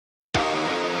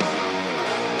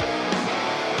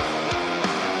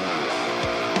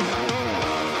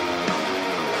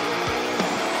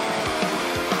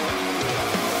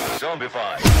be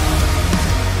fine.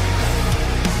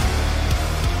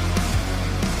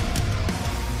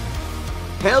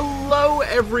 Hello,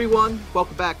 everyone.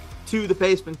 Welcome back to the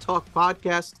Basement Talk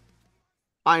podcast.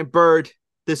 I'm Bird.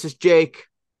 This is Jake.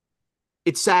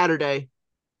 It's Saturday.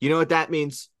 You know what that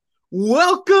means?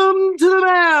 Welcome to the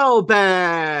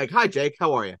mailbag. Hi, Jake.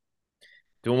 How are you?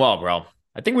 Doing well, bro.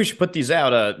 I think we should put these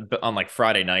out on like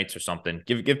Friday nights or something.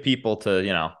 Give people to,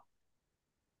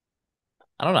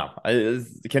 I don't know.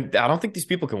 I don't think these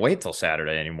people can wait till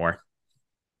Saturday anymore.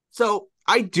 So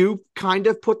I do kind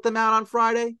of put them out on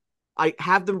Friday. I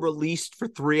have them released for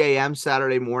 3 a.m.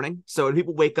 Saturday morning. So when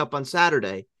people wake up on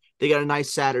Saturday, they got a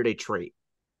nice Saturday treat.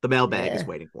 The mailbag is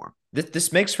waiting for them.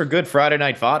 This makes for good Friday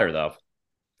night fodder, though.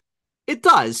 It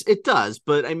does.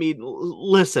 But I mean,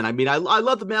 listen, I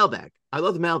love the mailbag.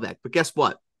 But guess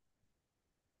what?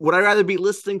 Would I rather be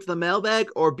listening to the mailbag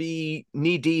or be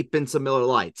knee deep in some Miller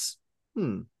Lights?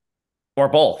 Or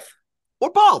both.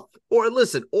 Or both.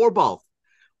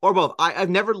 Or both. I've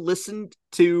never listened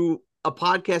to a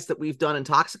podcast that we've done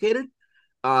intoxicated.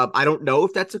 I don't know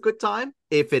if that's a good time.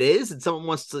 If it is, and someone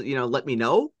wants to, let me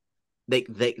know, they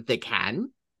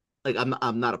can. Like,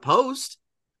 I'm not opposed.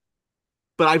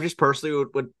 But I just personally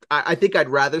I think I'd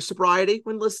rather sobriety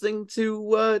when listening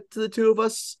to the two of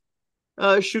us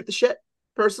shoot the shit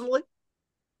personally.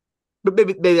 But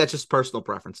maybe that's just personal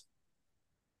preference.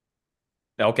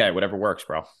 Okay, whatever works,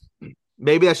 bro.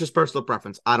 Maybe that's just personal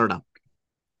preference. I don't know.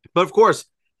 But of course,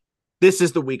 this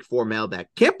is the week 4 mailbag.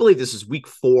 Can't believe this is week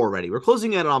 4 already. We're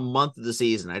closing in on a month of the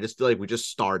season. I just feel like we just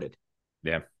started.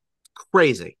 Yeah.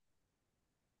 Crazy.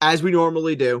 As we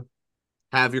normally do,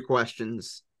 have your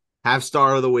questions. Have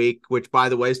start of the week, which, by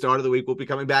the way, start of the week will be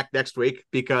coming back next week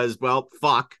because, well,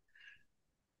 fuck.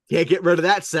 Can't get rid of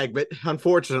that segment,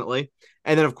 unfortunately.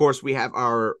 And then, of course, we have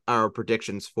our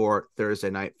predictions for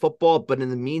Thursday Night Football. But in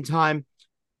the meantime,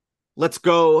 let's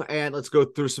go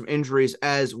through some injuries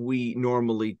as we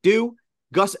normally do.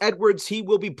 Gus Edwards, he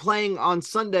will be playing on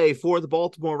Sunday for the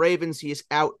Baltimore Ravens. He is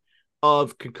out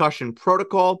of concussion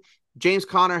protocol. James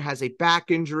Conner has a back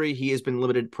injury. He has been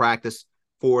limited practice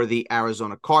for the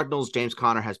Arizona Cardinals. James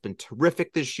Conner has been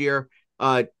terrific this year.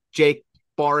 Jake,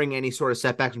 barring any sort of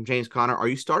setbacks from James Conner, are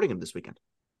you starting him this weekend?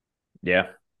 Yeah.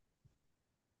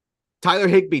 Tyler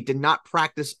Higbee did not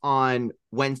practice on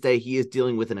Wednesday. He is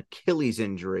dealing with an Achilles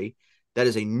injury. That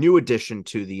is a new addition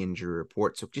to the injury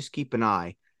report. So just keep an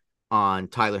eye on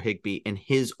Tyler Higbee and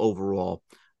his overall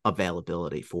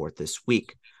availability for this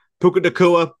week. Puka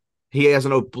Nacua, he has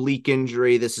an oblique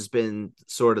injury. This has been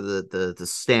sort of the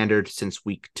standard since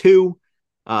week 2.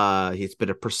 It's been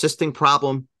a persisting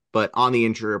problem, but on the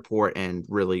injury report and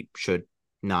really should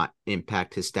not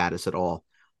impact his status at all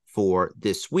for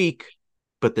this week.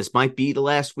 But this might be the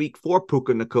last week for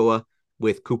Puka Nacua,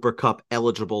 with Cooper Kupp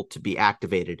eligible to be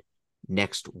activated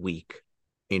next week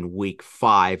in week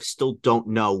 5. Still don't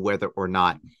know whether or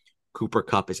not Cooper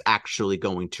Kupp is actually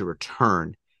going to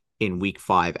return in week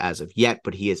 5 as of yet,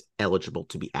 but he is eligible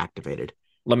to be activated.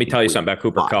 Let me tell you something about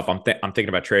Cooper 5. Kupp. I'm thinking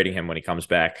about trading him when he comes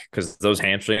back because those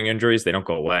hamstring injuries, they don't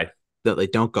go away. They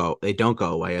don't go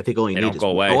away. I think all you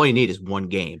need is one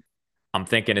game. I'm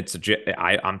thinking it's a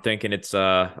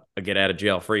get out of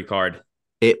jail free card.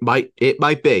 It might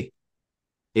be.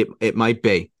 It might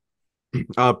be.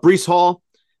 Breece Hall,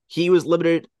 he was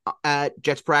limited at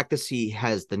Jets practice. He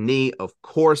has the knee, of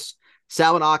course.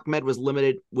 Salvon Ahmed was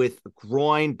limited with a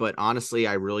groin, but honestly,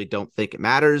 I really don't think it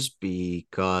matters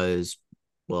because,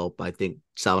 well, I think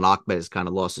Salvon Ahmed has kind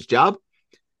of lost his job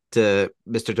to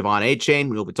Mr. Devon Achane.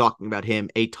 We'll be talking about him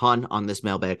a ton on this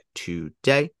mailbag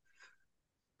today.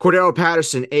 Cordero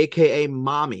Patterson, a.k.a.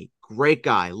 Mommy, great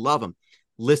guy, love him,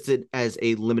 listed as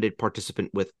a limited participant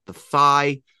with the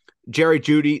thigh. Jerry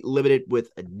Jeudy, limited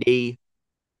with a knee.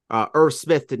 Irv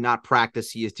Smith did not practice.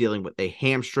 He is dealing with a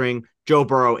hamstring. Joe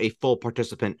Burrow, a full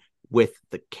participant with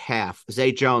the calf.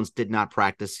 Zay Jones did not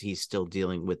practice. He's still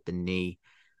dealing with the knee.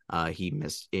 He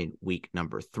missed in week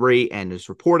number 3 and is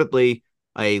reportedly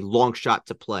a long shot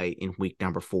to play in week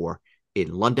number 4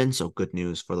 in London. So good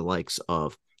news for the likes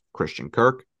of Christian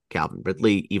Kirk, Calvin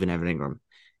Ridley, even Evan Ingram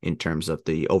in terms of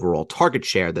the overall target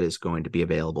share that is going to be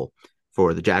available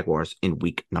for the Jaguars in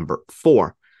week number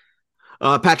 4.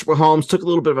 Patrick Mahomes took a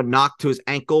little bit of a knock to his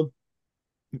ankle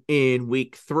in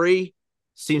week 3.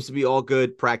 Seems to be all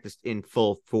good. Practiced in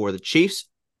full for the Chiefs.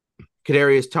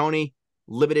 Kadarius Toney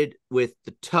limited with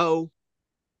the toe.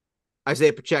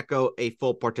 Isaiah Pacheco, a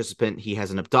full participant. He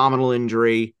has an abdominal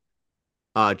injury.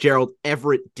 Gerald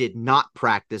Everett did not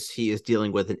practice. He is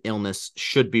dealing with an illness.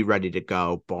 Should be ready to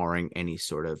go, barring any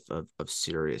sort of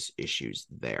serious issues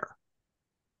there.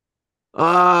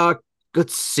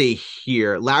 Let's see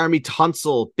here. Laramie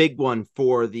Tunsil, big one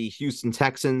for the Houston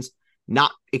Texans.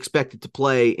 Not expected to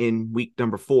play in week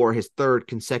number 4, his third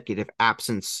consecutive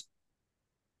absence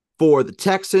for the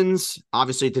Texans.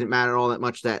 Obviously, it didn't matter all that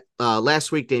much that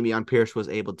last week Dameon Pierce was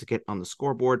able to get on the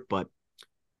scoreboard, but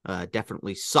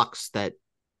definitely sucks that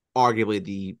arguably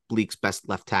the league's best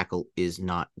left tackle is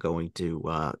not going to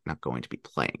be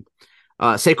playing.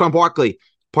 Saquon Barkley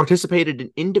participated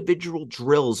in individual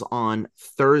drills on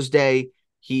Thursday.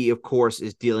 He, of course,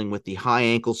 is dealing with the high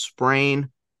ankle sprain.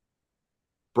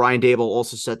 Brian Dable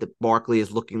also said that Barkley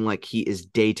is looking like he is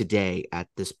day-to-day at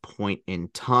this point in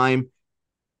time.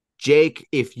 Jake,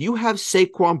 if you have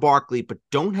Saquon Barkley but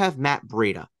don't have Matt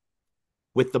Breida,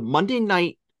 with the Monday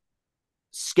night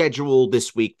schedule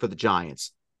this week for the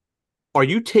Giants, are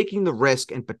you taking the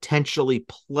risk and potentially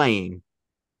playing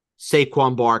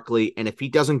Saquon Barkley? And if he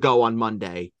doesn't go on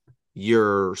Monday,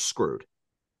 you're screwed.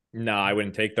 No, I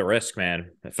wouldn't take the risk,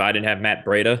 man. If I didn't have Matt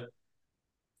Breida,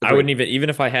 I Agreed. wouldn't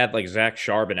even if I had like Zach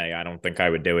Charbonnet, I don't think I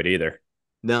would do it either.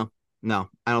 No,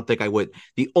 I don't think I would.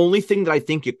 The only thing that I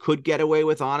think you could get away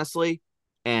with, honestly,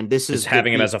 and this is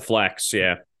having him as a flex,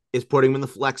 is putting him in the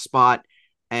flex spot.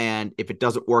 And if it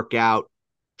doesn't work out,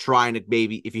 trying to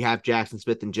maybe, if you have Jackson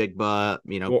Smith and Jigba,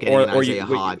 getting an Isaiah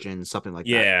Hodgins, something like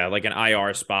that. Yeah, like an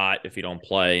IR spot if you don't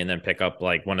play, and then pick up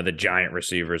like one of the giant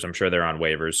receivers. I'm sure they're on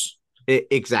waivers.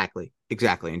 Exactly.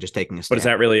 And just taking a stand. But is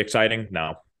that really exciting?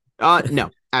 No. No,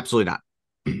 absolutely not.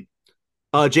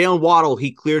 Jalen Waddle,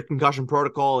 he cleared concussion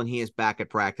protocol, and he is back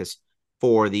at practice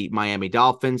for the Miami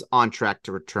Dolphins, on track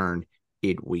to return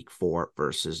in week 4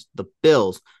 versus the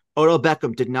Bills. Odell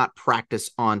Beckham did not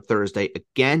practice on Thursday.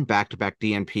 Again, back-to-back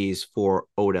DNPs for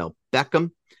Odell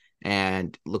Beckham,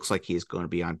 and looks like he's going to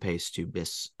be on pace to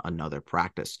miss another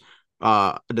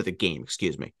game,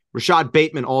 excuse me. Rashad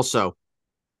Bateman also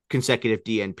consecutive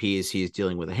DNPs. He's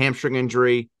dealing with a hamstring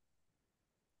injury.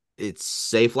 It's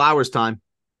Zay Flowers time.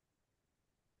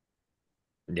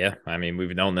 Yeah, I mean,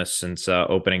 we've known this since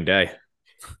opening day.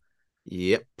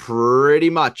 Yep, pretty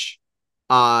much.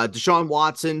 Deshaun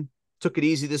Watson took it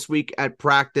easy this week at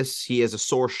practice. He has a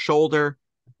sore shoulder.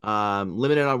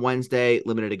 Limited on Wednesday,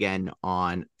 limited again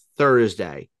on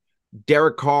Thursday.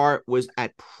 Derek Carr was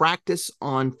at practice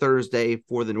on Thursday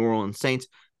for the New Orleans Saints,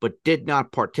 but did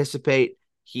not participate.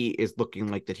 He is looking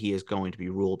like that he is going to be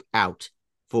ruled out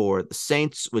for the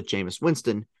Saints, with Jameis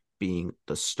Winston being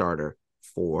the starter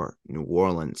for New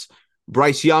Orleans.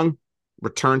 Bryce Young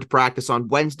returned to practice on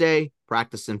Wednesday,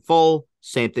 practice in full.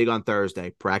 Same thing on Thursday,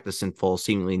 practice in full,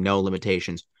 seemingly no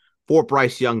limitations for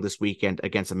Bryce Young this weekend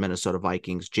against the Minnesota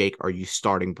Vikings. Jake, are you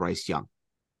starting Bryce Young?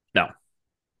 No.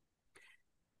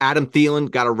 Adam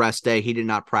Thielen got a rest day. He did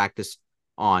not practice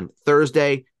on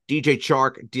Thursday. DJ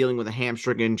Chark, dealing with a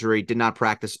hamstring injury, did not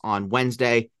practice on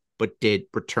Wednesday, but did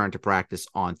return to practice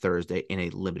on Thursday in a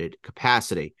limited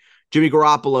capacity. Jimmy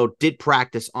Garoppolo did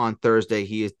practice on Thursday.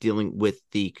 He is dealing with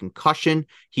the concussion.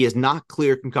 He has not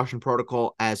cleared concussion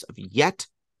protocol as of yet.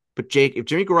 But Jake, if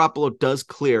Jimmy Garoppolo does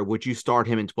clear, would you start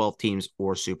him in 12 teams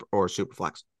or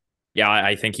Superflex? Yeah,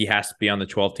 I think he has to be on the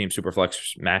 12-team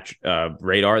Superflex match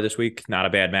radar this week. Not a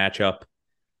bad matchup.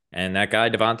 And that guy,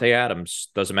 Devontae Adams,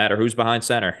 doesn't matter who's behind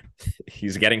center.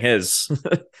 He's getting his.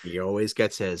 He always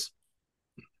gets his.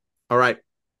 All right.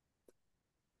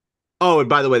 Oh, and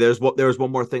by the way, there was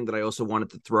one more thing that I also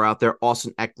wanted to throw out there.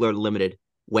 Austin Eckler limited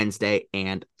Wednesday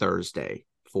and Thursday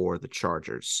for the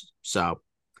Chargers. So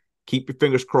keep your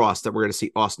fingers crossed that we're going to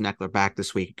see Austin Eckler back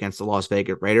this week against the Las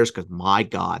Vegas Raiders, because my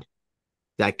God,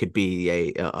 that could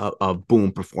be a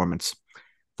boom performance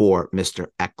for Mr.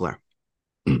 Eckler.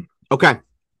 Okay.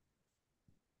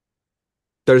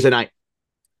 Thursday night,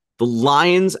 the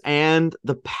Lions and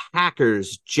the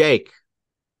Packers. Jake.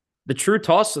 The true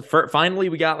toss. Finally,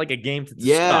 we got like a game to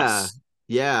discuss.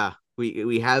 Yeah.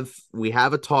 We have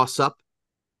a toss up.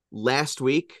 Last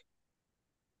week,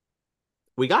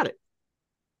 we got it.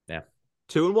 Yeah,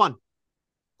 2-1.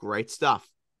 Great stuff.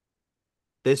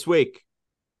 This week,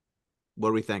 what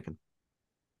are we thinking?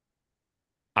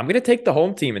 I'm going to take the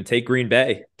home team and take Green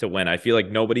Bay to win. I feel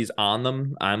like nobody's on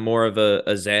them. I'm more of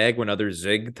a zag when others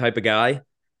zig type of guy.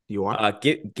 You are?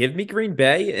 Give me Green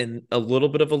Bay and a little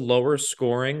bit of a lower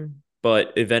scoring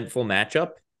but eventful matchup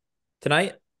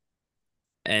tonight.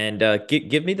 And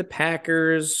give me the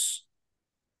Packers.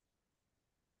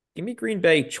 Give me Green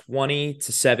Bay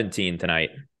 20-17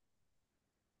 tonight.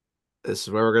 This is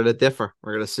where we're going to differ.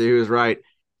 We're going to see who's right.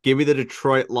 Give me the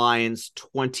Detroit Lions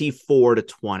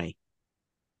 24-20.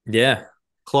 Yeah.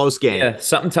 Close game. Yeah,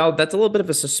 something tell that's a little bit of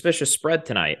a suspicious spread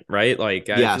tonight, right? Like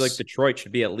I feel like Detroit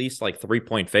should be at least like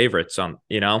 3-point favorites on,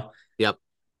 Yep.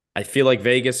 I feel like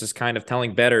Vegas is kind of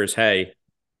telling bettors, hey,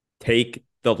 take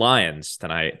the Lions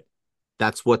tonight.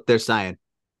 That's what they're saying.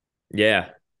 Yeah.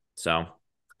 So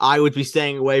I would be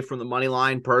staying away from the money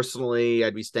line personally.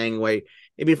 I'd be staying away.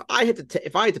 Maybe if I had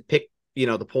to pick,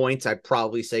 the points, I'd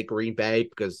probably say Green Bay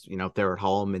because if they're at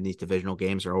home and these divisional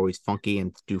games are always funky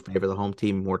and do favor the home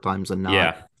team more times than not.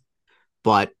 yeah.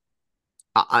 But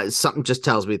something just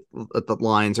tells me that the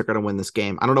Lions are going to win this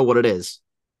game. I don't know what it is.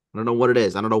 I don't know what it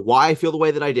is. I don't know why I feel the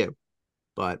way that I do,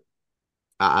 but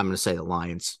I'm going to say the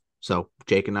Lions. So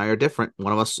Jake and I are different.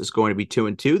 One of us is going to be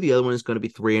 2-2. The other one is going to be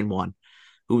 3-1.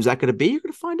 Who's that going to be? You're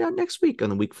going to find out next week on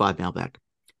the Week 5 Mailbag.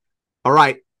 All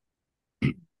right,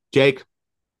 Jake,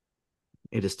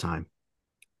 it is time.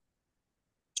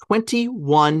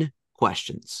 21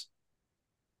 questions.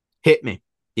 Hit me.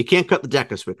 You can't cut the deck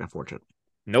this week, unfortunately.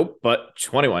 Nope, but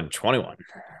 21. 21.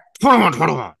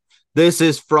 This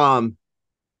is from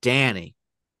Danny.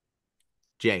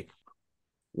 Jake,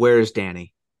 where is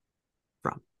Danny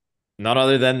from? None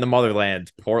other than the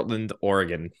motherland, Portland,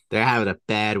 Oregon. They're having a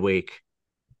bad week.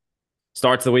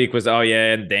 Starts the week was,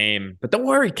 and Dame. But don't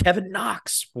worry, Kevin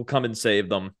Knox will come and save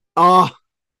them. Oh,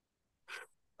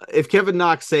 if Kevin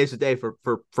Knox saves the day for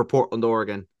Portland,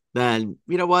 Oregon, then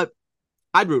you know what?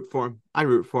 I'd root for him.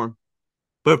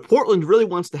 But if Portland really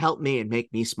wants to help me and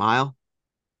make me smile,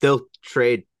 they'll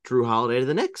trade Drew Holiday to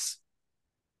the Knicks.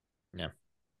 Yeah,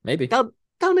 maybe. That'll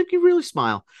make me really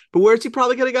smile. But where's he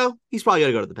probably going to go? He's probably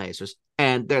going to go to the Pacers.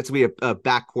 And that's going to be a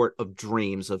backcourt of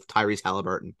dreams of Tyrese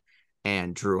Halliburton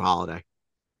and Drew Holiday.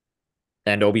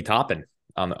 And Obi Toppin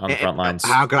on the front lines.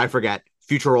 How could I forget?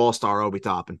 Future All-Star Obi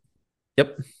Toppin.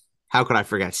 Yep. How could I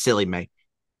forget? Silly me.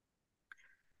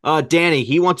 Danny,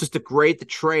 he wants us to grade the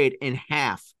trade in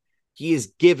half. He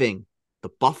is giving the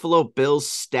Buffalo Bills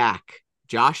stack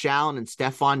Josh Allen and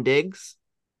Stephon Diggs.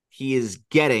 He is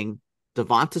getting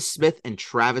Devonta Smith and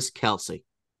Travis Kelce.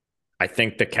 I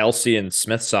think the Kelce and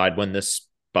Smith side win this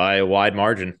by a wide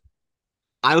margin.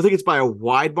 I don't think it's by a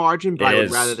wide margin, but I would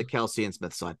is. rather the Kelce and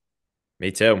Smith side.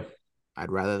 Me too.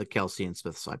 I'd rather the Kelce and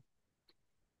Smith side.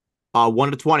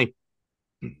 1 to 20.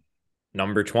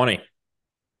 Number 20.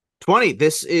 20.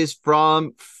 This is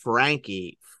from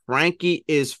Frankie. Frankie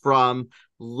is from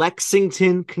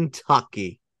Lexington,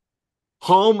 Kentucky,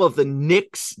 home of the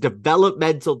Knicks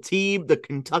developmental team, the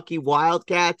Kentucky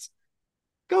Wildcats.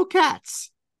 Go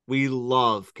Cats. We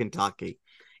love Kentucky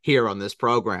here on this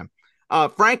program.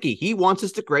 Frankie, he wants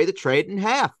us to grade the trade in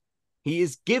half. He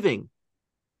is giving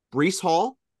Breece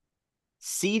Hall,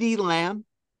 CeeDee Lamb,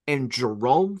 and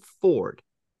Jerome Ford.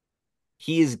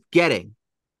 He is getting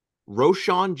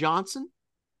Roschon Johnson,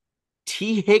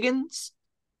 T. Higgins,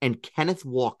 and Kenneth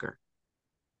Walker.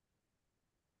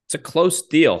 It's a close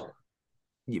deal.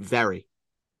 Very.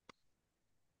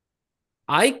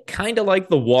 I kind of like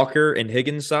the Walker and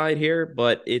Higgins side here,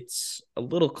 but it's a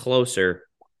little closer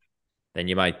than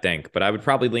you might think. But I would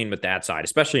probably lean with that side,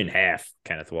 especially in half,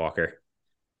 Kenneth Walker.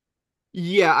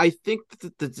 Yeah, I think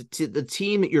the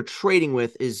team that you're trading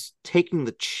with is taking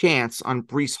the chance on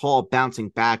Breece Hall bouncing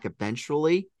back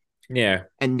eventually. Yeah.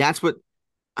 And that's what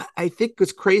I think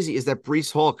what's crazy is that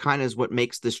Breece Hall kind of is what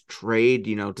makes this trade,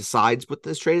 decides what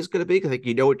this trade is going to be. I think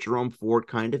what Jerome Ford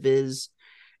kind of is.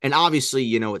 And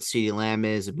obviously, what CeeDee Lamb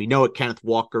is, and we know what Kenneth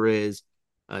Walker is.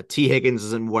 T. Higgins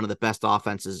is in one of the best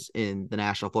offenses in the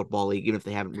National Football League, even if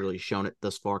they haven't really shown it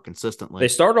thus far consistently. They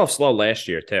started off slow last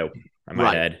year, too, I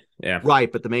might add. Yeah.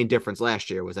 Right, but the main difference last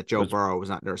year was that Joe Burrow was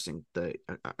not nursing a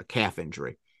calf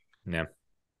injury. Yeah.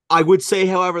 I would say,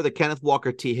 however, the Kenneth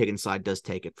Walker T. Higgins side does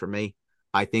take it for me.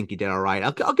 I think he did all right.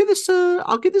 I'll give it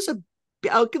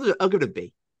a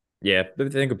B. Yeah, I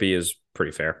think a B is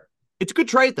pretty fair. It's a good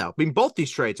trade, though. I mean, both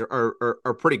these trades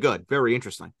are pretty good. Very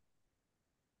interesting.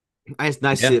 It's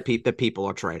nice to see that people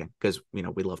are trading because,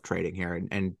 we love trading here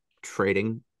and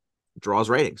trading draws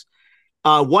ratings.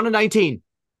 1 to 19.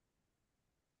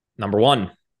 Number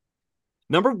 1.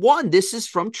 Number 1. This is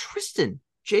from Tristan.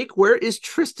 Jake, where is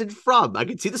Tristan from? I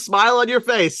can see the smile on your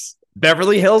face.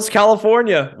 Beverly Hills,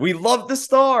 California. We love the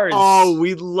Stars. Oh,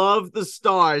 we love the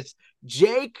Stars.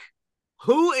 Jake,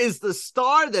 who is the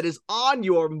star that is on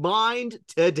your mind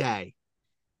today?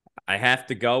 I have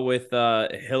to go with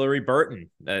Hillary Burton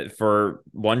for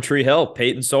One Tree Hill,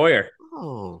 Peyton Sawyer.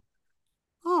 Oh,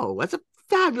 that's a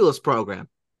fabulous program.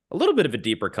 A little bit of a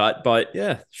deeper cut, but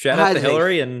yeah, shout out to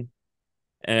Hillary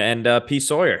and P.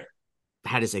 Sawyer.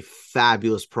 That is a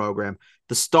fabulous program.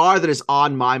 The star that is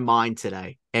on my mind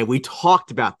today, and we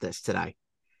talked about this today,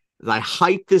 I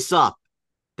hyped this up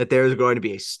that there is going to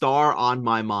be a star on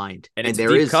my mind. And it's a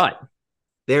deep cut.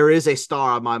 There is a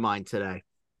star on my mind today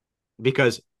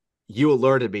because you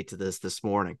alerted me to this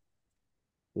morning.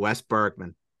 Wes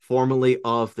Bergman, formerly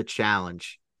of The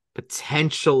Challenge,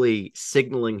 potentially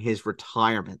signaling his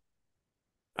retirement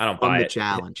I don't from buy the it.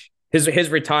 challenge. His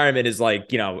retirement is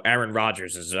like, Aaron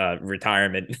Rodgers'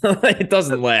 retirement. It Uh,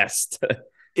 doesn't last.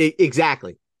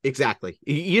 exactly, exactly.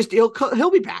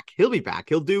 He'll be back. He'll be back.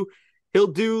 He'll do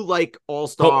like all He'll,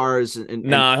 stars and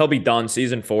nah, he'll be done.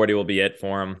 Season 40 will be it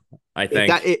for him, I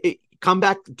think. come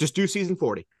back. Just do season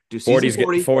 40. Do season 40's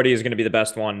 40. 40 is going to be the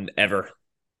best one ever.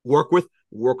 Work with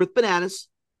bananas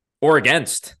Or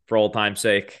against, for old time's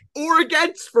sake. or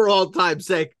against for all time's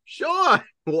sake. Sure,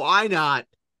 why not?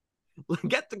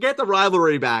 Get the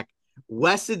rivalry back.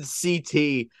 Wes and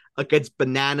CT against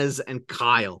Bananas and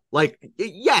Kyle. Like,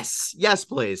 yes,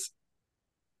 please.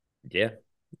 Yeah.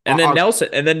 And then Our Nelson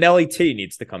and then Nelly T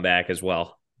needs to come back as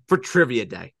well for trivia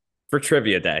day, for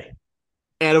trivia day.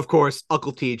 and of course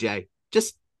Uncle TJ,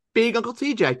 just being Uncle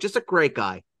TJ, just a great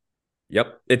guy.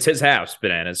 Yep. It's his house,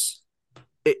 Bananas.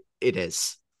 It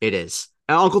is. And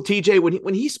Uncle TJ,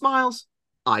 when he smiles,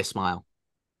 I smile.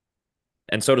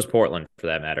 And so does Portland, for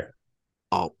that matter.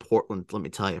 Oh, Portland, let me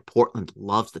tell you, Portland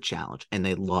loves the challenge, and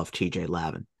they love TJ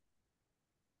Lavin.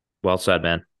 Well said,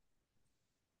 man.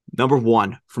 Number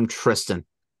one from Tristan,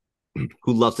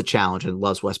 who loves the challenge and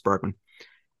loves Wes Bergman.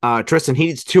 Tristan, he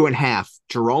needs 2.5.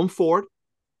 Jerome Ford,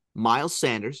 Miles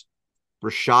Sanders,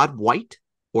 Rashad White,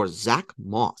 or Zach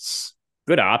Moss.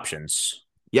 Good options.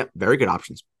 Yep, very good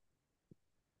options.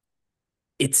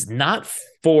 It's not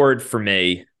Ford for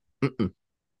me. Mm-mm.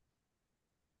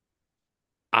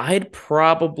 I'd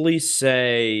probably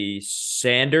say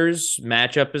Sanders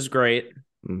matchup is great.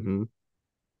 Mm-hmm.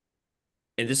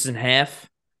 And this is in half.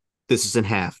 This is in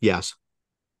half, yes.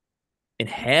 In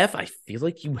half, I feel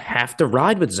like you have to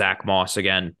ride with Zach Moss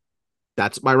again.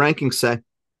 That's my rankings say.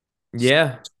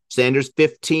 Yeah. Sanders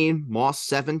 15, Moss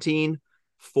 17,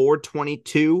 Ford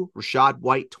 22, Rashad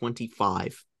White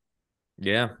 25.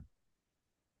 Yeah.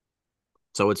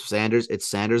 So it's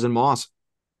Sanders and Moss.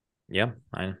 Yeah.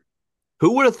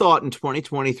 Who would have thought in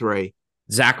 2023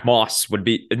 Zach Moss would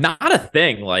be not a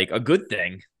thing, like a good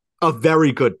thing. a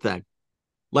very good thing?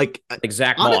 Like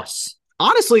Zach Moss.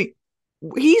 Honestly, I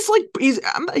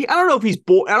don't know if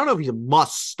I don't know if he's a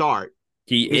must start.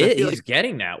 He is. He's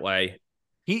getting that way.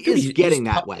 He is getting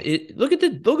that way. Look at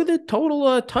the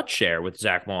total touch share with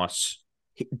Zach Moss.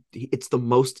 It's the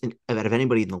most out of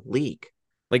anybody in the league.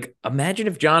 Like, imagine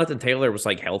if Jonathan Taylor was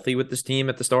like healthy with this team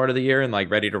at the start of the year and like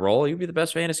ready to roll. He'd be the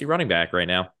best fantasy running back right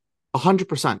now.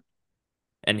 100%.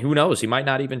 And who knows? He might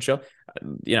not even show.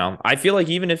 I feel like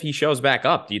even if he shows back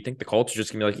up, do you think the Colts are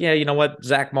just gonna be like, yeah, you know what,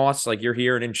 Zach Moss, like you're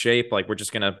here and in shape, like we're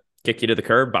just gonna kick you to the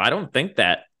curb? But I don't think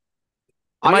that.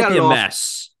 It might be a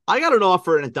mess. I got an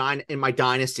offer in my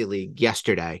dynasty league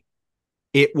yesterday.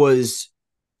 It was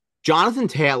Jonathan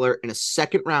Taylor in a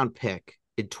second round pick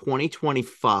in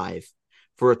 2025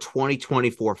 for a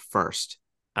 2024 first.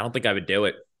 I don't think I would do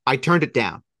it. I turned it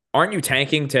down. Aren't you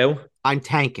tanking too? I'm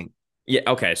tanking. Yeah.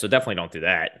 Okay. So definitely don't do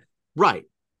that. Right.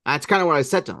 That's kind of what I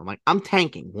said to him. I'm like, I'm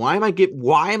tanking. Why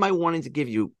am I wanting to give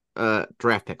you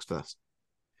draft picks for this?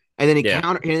 And then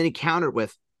he countered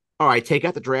with, all right, take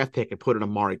out the draft pick and put in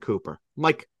Amari Cooper. I'm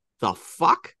like, the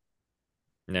fuck?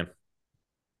 Yeah.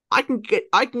 I can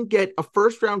get a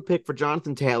first round pick for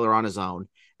Jonathan Taylor on his own.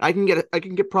 I can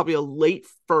get probably a late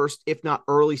first, if not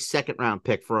early second round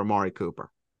pick for Amari Cooper.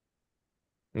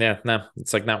 Yeah, no,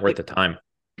 it's like not worth the time.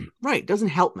 Right. Doesn't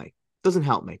help me.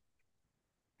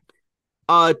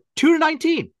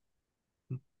 2-19.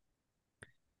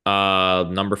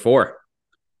 Number 4.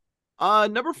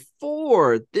 Number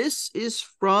 4. This is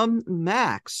from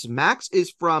Max. Max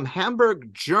is from Hamburg,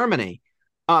 Germany.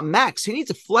 Max, he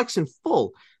needs a flex in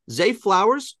full. Zay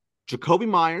Flowers, Jacoby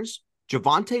Myers,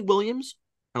 Javonte Williams,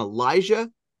 and Elijah.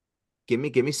 Give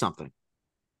me something.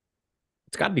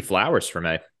 It's got to be Flowers for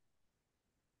me.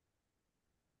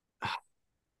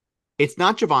 It's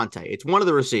not Javonte. It's one of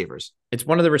the receivers. It's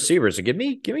one of the receivers. Give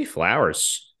me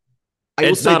Flowers.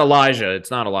 It's not Elijah.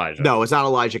 It's not Elijah. No, it's not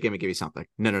Elijah. Give me something.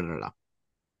 No.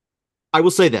 I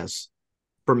will say this.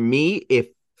 For me, if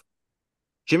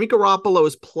Jimmy Garoppolo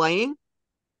is playing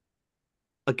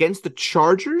against the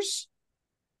Chargers,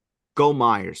 go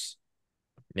Myers.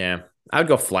 Yeah. I would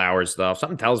go Flowers, though.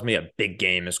 Something tells me a big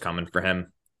game is coming for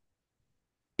him.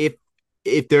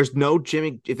 If there's no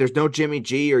Jimmy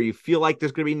G, or you feel like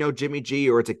there's going to be no Jimmy G,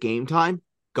 or it's a game time,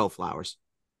 go Flowers.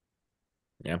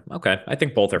 Yeah. Okay. I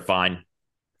think both are fine.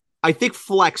 I think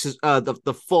flex is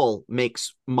the full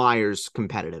makes Myers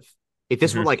competitive. If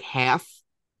this were like half,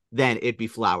 then it'd be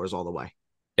Flowers all the way.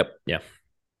 Yep. Yeah.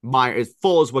 Myers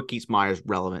full is what keeps Myers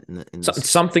relevant in this.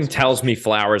 Something tells me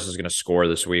Flowers is going to score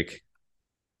this week.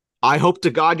 I hope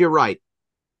to God you're right.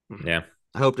 Yeah.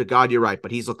 I hope to God you're right, but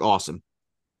he's looked awesome.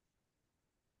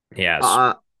 He has.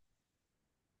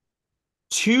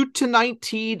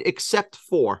 2-19, except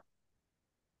for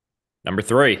Number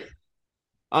 3.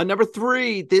 number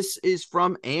 3. This is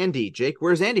from Andy. Jake,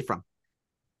 where's Andy from?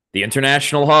 The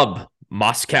international hub,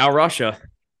 Moscow, Russia.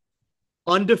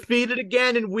 Undefeated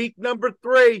again in week number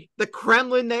 3. The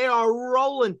Kremlin, they are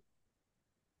rolling.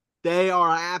 They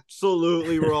are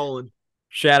absolutely rolling.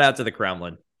 Shout out to the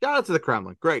Kremlin. Shout out to the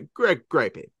Kremlin. Great,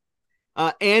 Pete.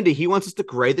 Andy, he wants us to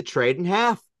grade the trade in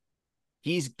half.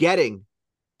 He's getting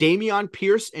Dameon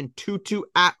Pierce and Tutu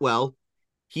Atwell.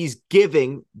 He's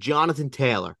giving Jonathan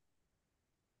Taylor.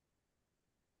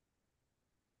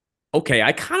 Okay,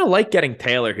 I kind of like getting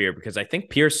Taylor here because I think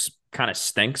Pierce kind of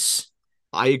stinks.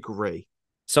 I agree.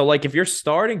 So, like, if you're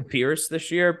starting Pierce this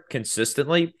year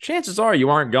consistently, chances are you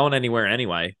aren't going anywhere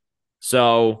anyway.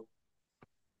 So,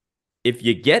 if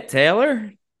you get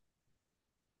Taylor,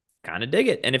 kind of dig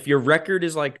it. And if your record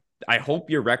is like, I hope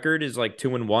your record is like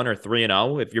 2-1 or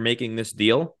 3-0 if you're making this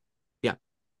deal. Yeah.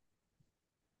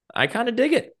 I kind of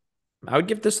dig it. I would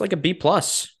give this like a B+.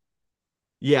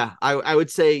 Yeah, I would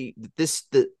say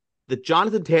the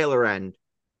Jonathan Taylor end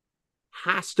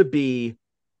has to be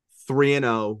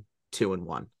 3-0,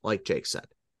 2-1, like Jake said.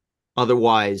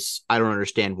 Otherwise, I don't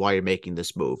understand why you're making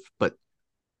this move. But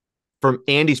from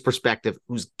Andy's perspective,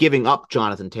 who's giving up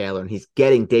Jonathan Taylor and he's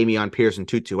getting Dameon Pierce and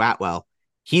Tutu Atwell,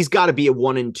 he's got to be a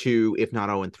 1-2, if not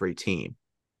 0-3 team.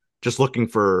 Just looking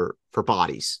for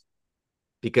bodies.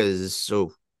 Because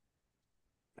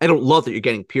I don't love that you're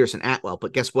getting Pierce and Atwell,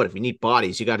 but guess what? If you need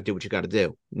bodies, you got to do what you got to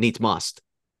do. Needs must.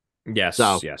 Yes,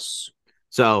 yes.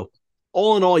 So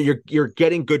all in all, you're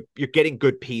getting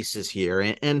good pieces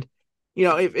here. And you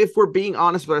know, if we're being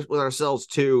honest with ourselves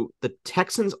too, the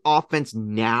Texans offense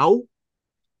now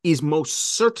is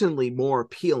most certainly more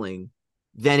appealing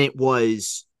than it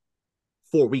was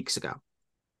 4 weeks ago.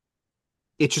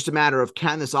 It's just a matter of,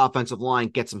 can this offensive line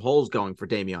get some holes going for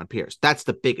Dameon Pierce? That's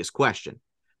the biggest question.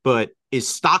 But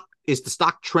is the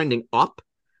stock trending up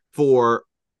for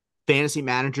fantasy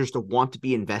managers to want to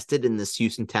be invested in this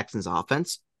Houston Texans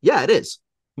offense? Yeah, it is.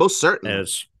 Most certainly. It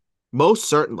is. Most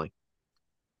certainly.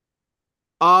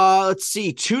 Let's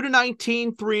see.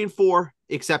 2-19, 3-4.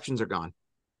 Exceptions are gone.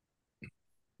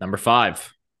 Number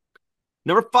 5.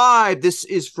 Number 5. This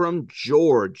is from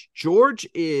George. George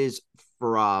is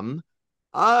from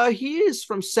he is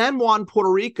from San Juan,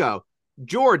 Puerto Rico.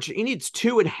 George, he needs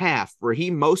 2.5.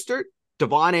 Raheem Mostert,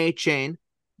 Devon A-Chain,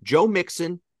 Joe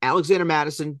Mixon, Alexander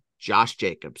Madison, Josh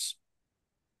Jacobs.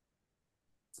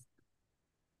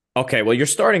 Okay, well, you're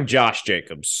starting Josh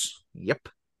Jacobs. Yep.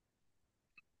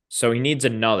 So he needs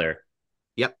another.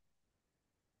 Yep.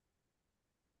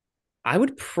 I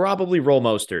would probably roll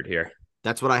Mostert here.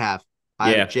 That's what I have.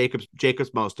 I have Jacobs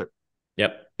Mostert.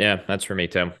 Yep. Yeah, that's for me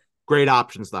too. Great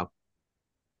options though.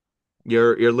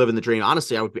 You're living the dream.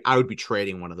 Honestly, I would be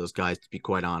trading one of those guys, to be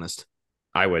quite honest.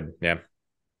 I would, yeah.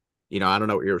 You know, I don't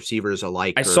know what your receivers are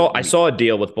like. I saw a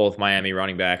deal with both Miami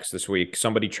running backs this week.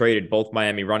 Somebody traded both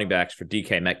Miami running backs for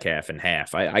DK Metcalf in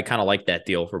half. I kind of like that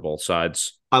deal for both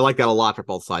sides. I like that a lot for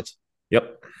both sides.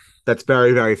 Yep. That's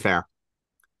very, very fair.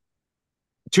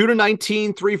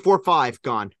 2-19, 3-4-5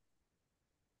 gone.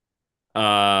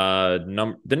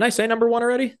 Didn't I say number 1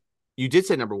 already? You did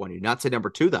say number 1. You did not say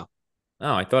number 2 though.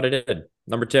 Oh, I thought I did.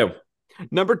 Number 2.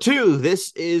 Number 2.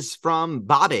 This is from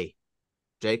Bobby.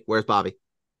 Jake, where's Bobby?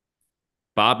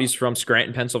 Bobby's from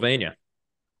Scranton, Pennsylvania.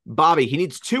 Bobby, he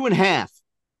needs 2.5.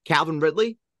 Calvin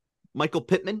Ridley, Michael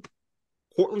Pittman,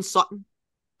 Cortland Sutton,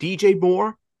 DJ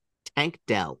Moore, Tank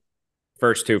Dell.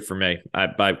 First 2 for me.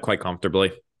 I quite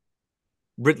comfortably.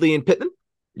 Ridley and Pittman?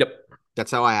 Yep.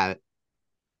 That's how I have it.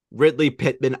 Ridley,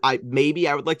 Pittman. I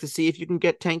would like to see if you can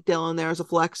get Tank Dell in there as a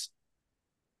flex,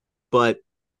 but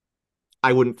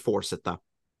I wouldn't force it though.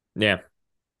 Yeah.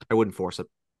 I wouldn't force it.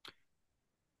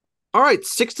 All right,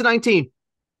 6-19.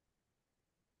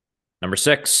 Number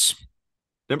 6.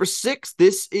 Number 6,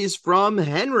 this is from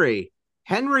Henry.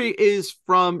 Henry is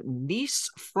from Nice,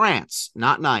 France.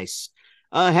 Not nice.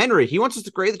 Henry, he wants us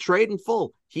to grade the trade in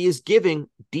full. He is giving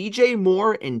DJ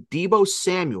Moore and Deebo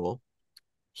Samuel.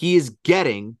 He is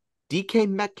getting DK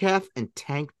Metcalf and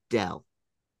Tank Dell.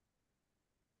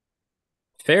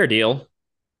 Fair deal.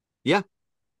 Yeah.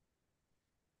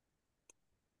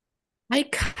 I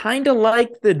kind of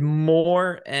like the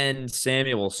Moore and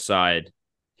Samuel side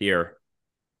here.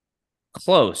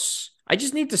 Close. I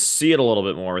just need to see it a little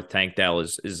bit more with Tank Dell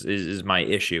is my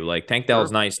issue. Like Tank Dell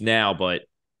is nice now, but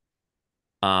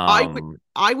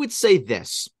I would say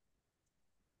this.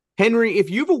 Henry, if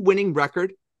you have a winning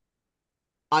record,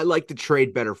 I like the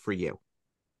trade better for you.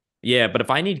 Yeah, but if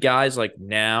I need guys like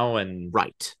now and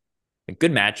right, a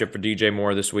good matchup for DJ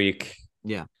Moore this week.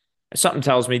 Yeah. Something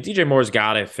tells me DJ Moore's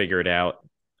got to figure it out.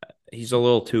 He's a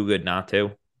little too good not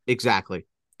to. Exactly.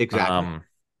 Exactly. Um,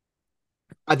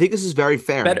 I think this is very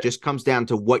fair, and it better. just comes down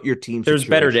to what your team There's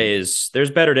better situation is. days.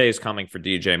 There's better days coming for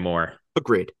DJ Moore.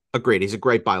 Agreed. Agreed. He's a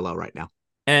great buy low right now.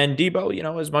 And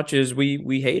Debo, as much as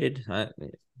we hated,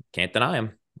 can't deny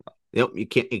him. Yep, you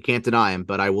can't deny him,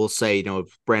 but I will say,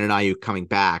 if Brandon Ayuk coming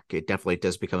back, it definitely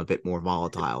does become a bit more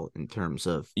volatile in terms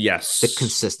of the Yes.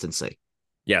 consistency.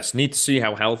 Yes. Need to see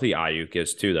how healthy Ayuk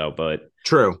is too, though. But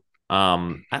True.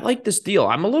 I like this deal.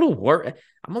 I'm a little worried.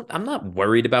 I'm not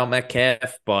worried about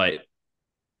Metcalf, but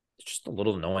it's just a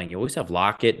little annoying. You always have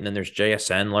Lockett, and then there's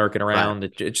JSN lurking Right. around.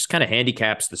 It just kind of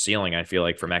handicaps the ceiling, I feel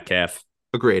like, for Metcalf.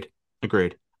 Agreed.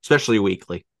 Agreed. Especially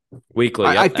weekly. Weekly,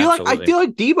 I yep, feel like I absolutely. feel like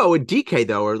Debo and DK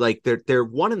though are like they're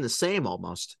one and the same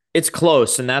almost. It's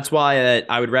close, and that's why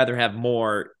I would rather have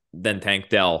more than Tank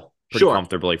Dell pretty Sure.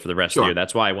 comfortably for the rest of the year. Sure.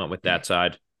 That's why I went with that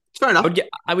side. It's fair enough.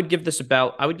 I would give this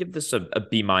a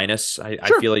B minus. I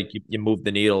Sure. feel like you moved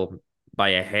the needle by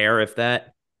a hair, if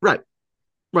that. Right.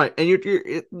 Right. And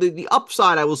the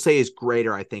upside I will say is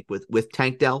greater, I think, with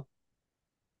Tank Dell.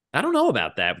 I don't know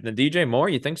about that. The DJ Moore,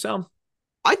 you think so?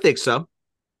 I think so.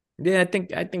 Yeah, I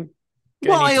think I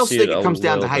Well, need I to also see it think a it comes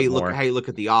down to little bit more. how you look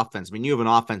at the offense. I mean, you have an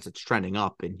offense that's trending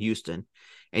up in Houston,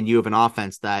 and you have an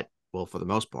offense that, well, for the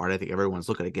most part, I think everyone's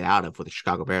looking to get out of with the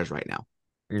Chicago Bears right now.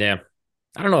 Yeah.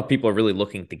 I don't know if people are really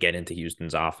looking to get into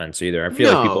Houston's offense either. I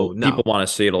feel like No, people no. want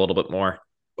to see it a little bit more.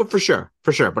 Well, for sure,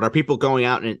 for sure. But are people going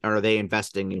out and are they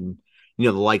investing in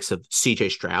the likes of CJ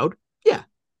Stroud? Yeah,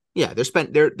 yeah.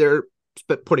 They're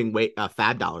putting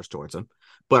fab dollars towards them.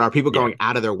 But are people Yeah. going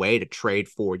out of their way to trade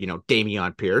for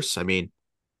Dameon Pierce? I mean,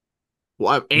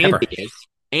 well, Never.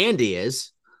 Andy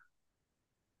is.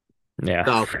 Yeah.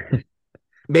 So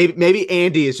maybe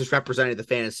Andy is just representing the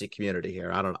fantasy community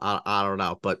here. I don't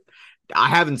know, but I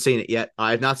haven't seen it yet.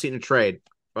 I have not seen a trade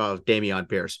of Dameon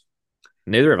Pierce.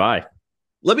 Neither have I.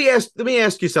 Let me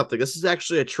ask you something. This is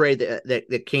actually a trade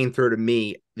that came through to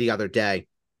me the other day.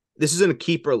 This is in a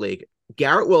keeper league.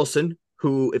 Garrett Wilson,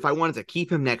 who, if I wanted to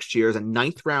keep him next year, is a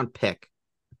ninth round pick,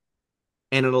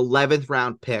 and an 11th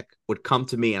round pick would come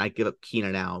to me, and I give up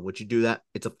Keenan Allen. Would you do that?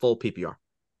 It's a full PPR.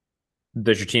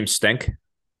 Does your team stink?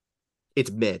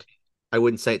 It's mid. I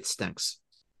wouldn't say it stinks.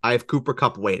 I have Cooper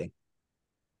Kupp waiting.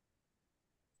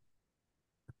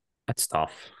 That's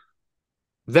tough.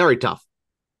 Very tough.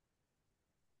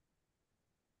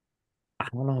 I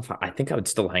don't know if I think I would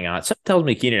still hang on. Something tells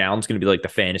me Keenan Allen's going to be like the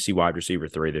fantasy wide receiver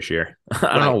 3 this year. I don't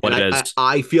Right. know what And it I, is.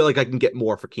 I, I feel like I can get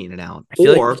more for Keenan Allen. I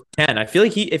feel like Or he can. I feel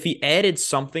like if he added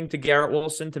something to Garrett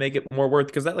Wilson to make it more worth,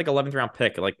 because that like 11th round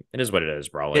pick, like it is what it is,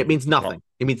 bro. it Like, means well, nothing.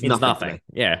 It means means nothing to nothing. me.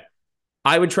 Yeah,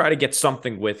 I would try to get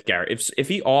something with Garrett. If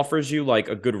he offers you like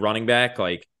a good running back,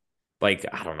 like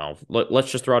I don't know,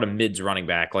 let's just throw out a mids running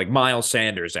back like Miles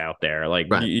Sanders out there, like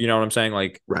Right. you know what I'm saying,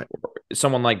 like Right.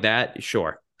 someone like that.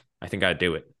 Sure, I think I'd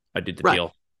do it. I did the Right.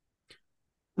 deal.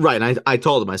 Right. And I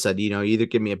told him, I said, either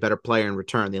give me a better player in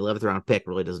return. The 11th round pick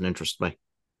really doesn't interest me.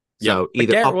 Yep. So But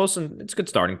either Garrett up Wilson, it's a good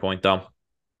starting point though.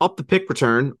 up the pick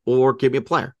return or give me a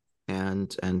player.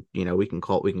 And we can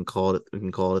call it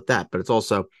at that. But it's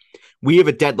also, we have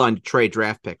a deadline to trade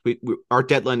draft pick. Our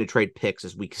deadline to trade picks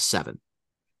is week 7.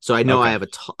 So I know Okay.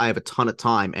 I have a ton of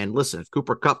time. And listen, if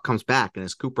Cooper Kupp comes back and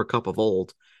is Cooper Kupp of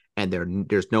old, and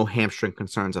there's no hamstring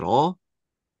concerns at all,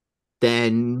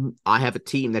 then I have a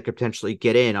team that could potentially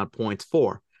get in on points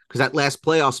 4, because that last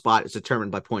playoff spot is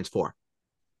determined by points 4.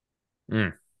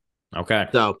 Okay.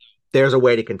 So there's a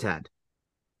way to contend,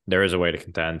 There is a way to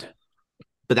contend.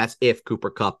 but that's if Cooper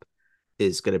Kupp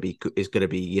is going to be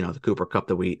the Cooper Kupp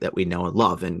that we know and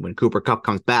love. And when Cooper Kupp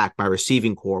comes back, my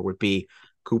receiving core would be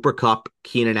Cooper Kupp,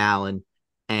 Keenan Allen,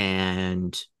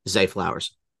 and Zay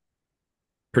Flowers.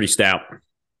 Pretty stout.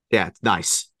 Yeah, it's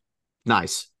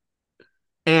nice.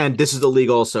 And this is the league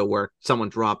also where someone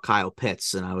dropped Kyle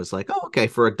Pitts, and I was like, oh, okay,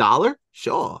 for $1,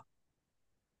 sure.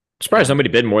 Surprised And nobody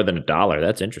bid more than $1.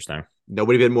 That's interesting.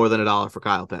 nobody bid more than $1 for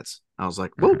Kyle Pitts. I was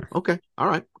like, whoa, okay, all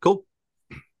right, cool.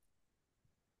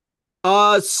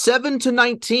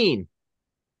 7-19.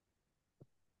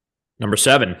 Number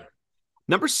 7.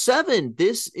 Number 7.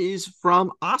 This is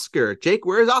from Oscar. Jake,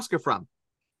 where is Oscar from?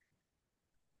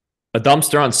 A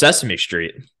dumpster on Sesame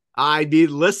Street. I mean,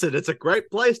 listen, it's a great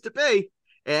place to be.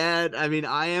 And I mean,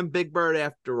 I am Big Bird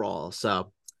after all.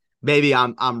 So maybe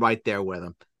I'm right there with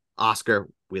him. Oscar,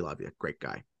 we love you. Great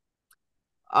guy.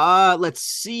 Let's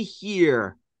see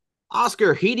here.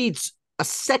 Oscar, he needs a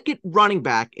second running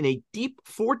back in a deep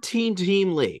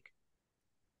 14-team league.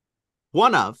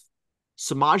 One of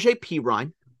Samaje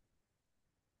Perine,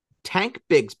 Tank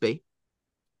Bigsby,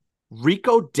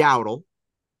 Rico Dowdle,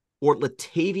 or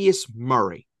Latavius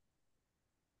Murray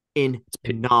in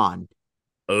non?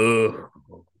 Oh.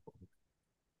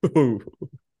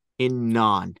 In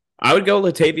non. I would go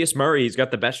Latavius Murray. He's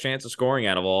got the best chance of scoring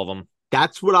out of all of them.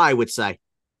 That's what I would say.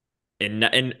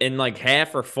 In like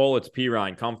half or full, it's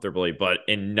Pirine comfortably, but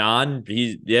in non,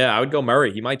 I would go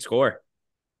Murray. He might score.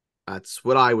 That's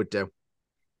what I would do.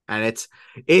 And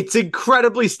it's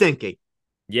incredibly stinky.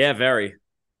 Yeah, very.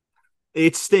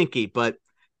 It's stinky, but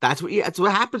that's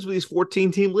what happens with these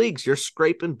 14-team leagues. You're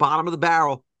scraping bottom of the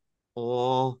barrel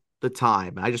all the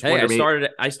time. I just wonder.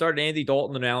 I started Andy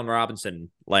Dalton and Allen Robinson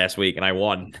last week, and I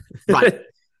won.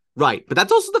 Right. But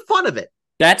that's also the fun of it.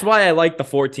 That's why I like the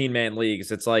 14-man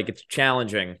leagues. It's like it's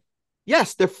challenging.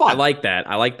 Yes, they're fun. I like that.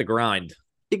 I like the grind.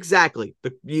 Exactly.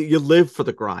 You live for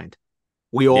the grind.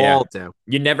 We all do.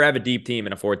 You never have a deep team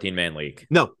in a 14-man league.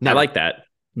 No, never. I like that.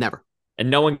 Never. And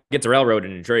no one gets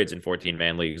railroaded in trades in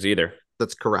 14-man leagues either.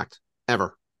 That's correct.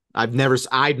 Ever. I've never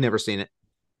seen it.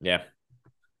 Yeah.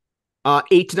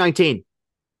 8 to 19.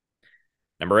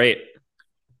 Number 8.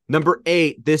 Number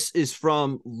 8. This is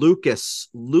from Lucas.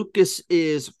 Lucas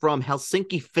is from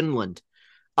Helsinki, Finland.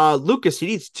 Lucas, he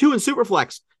needs 2 in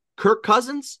Superflex. Kirk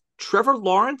Cousins, Trevor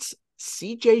Lawrence,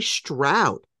 CJ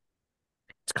Stroud.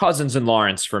 It's Cousins and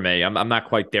Lawrence for me. I'm not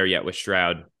quite there yet with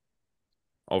Stroud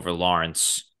over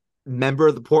Lawrence. Member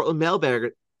of the Portland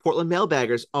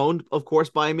Mailbaggers, owned, of course,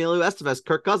 by Emilio Estevez,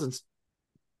 Kirk Cousins.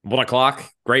 1 o'clock,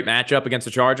 great matchup against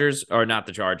the Chargers, or not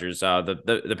the Chargers,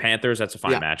 the Panthers. That's a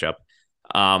fine matchup.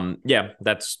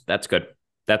 That's good.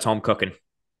 That's home cooking.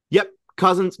 Yep,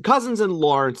 Cousins and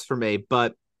Lawrence for me,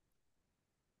 but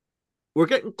we're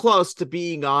getting close to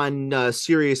being on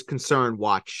serious concern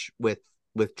watch with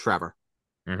Trevor.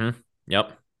 Mm-hmm.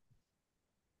 Yep.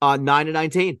 9 to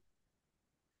 19.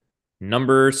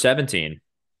 Number 17.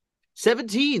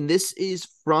 17. This is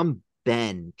from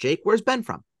Ben. Jake, where's Ben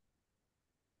from?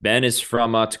 Ben is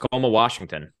from Tacoma,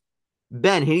 Washington.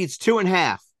 Ben, he needs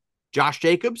 2.5. Josh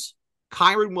Jacobs,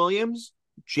 Kyron Williams,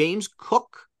 James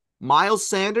Cook, Miles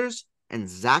Sanders, and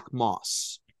Zach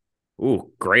Moss.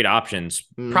 Ooh, great options.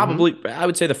 Mm-hmm. Probably, I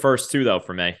would say the first 2, though,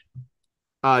 for me.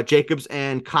 Jacobs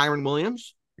and Kyron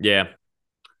Williams? Yeah.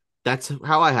 That's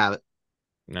how I have it.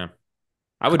 No.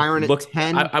 I would look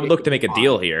 10. I would look to make a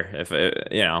deal here if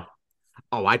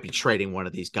Oh, I'd be trading one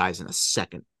of these guys in a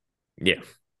second. Yeah.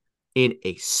 In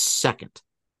a second.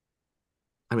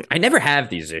 I mean, I never have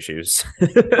these issues.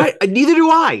 Neither do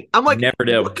I. I'm like, never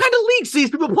do. What kind of leagues do these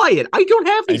people play in? I don't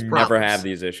have these problems. Never have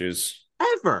these issues.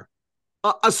 Ever.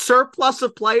 A surplus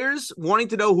of players wanting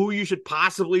to know who you should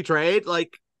possibly trade,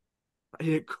 like,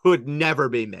 it could never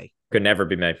be me. Could never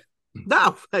be me.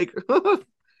 No, like,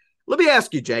 let me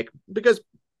ask you, Jake, because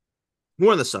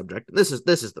we're on the subject. This is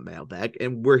the mailbag,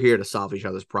 and we're here to solve each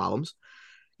other's problems.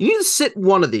 You need to sit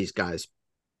one of these guys.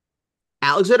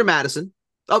 Alexander Madison.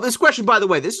 Oh, this question, by the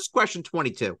way, this is question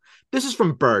 22. This is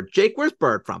from Bird. Jake, where's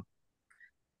Bird from?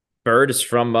 Bird is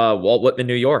from Walt Whitman,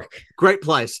 New York. Great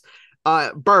place.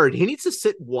 Bird, he needs to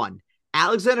sit 1.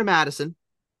 Alexander Madison,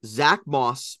 Zach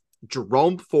Moss,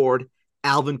 Jerome Ford,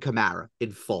 Alvin Kamara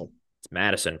in full. It's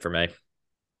Madison for me.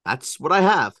 That's what I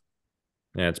have.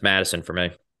 Yeah, it's Madison for me.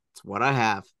 That's what I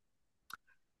have.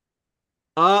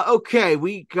 Okay,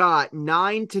 we got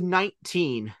 9 to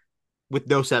 19 with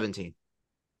no 17.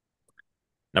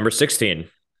 Number 16.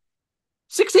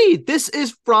 16. This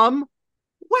is from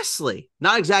Wesley.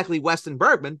 Not exactly Weston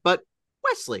Bergman, but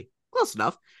Wesley. Close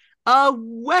enough.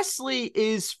 Wesley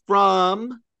is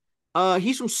from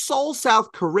he's from Seoul,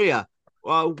 South Korea.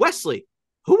 Wesley,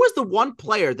 who was the one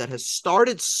player that has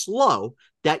started slow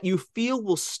that you feel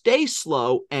will stay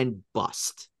slow and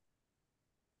bust?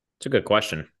 It's a good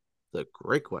question. It's a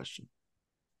great question.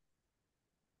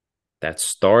 That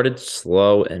started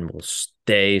slow and will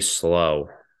stay slow.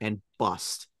 And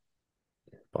bust.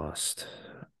 Bust.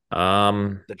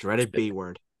 The dreaded B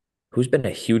word. Who's been a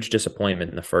huge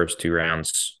disappointment in the first 2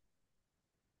 rounds?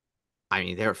 I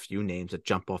mean, there are a few names that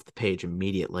jump off the page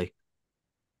immediately.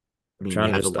 I mean, you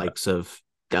have the likes of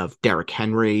Derrick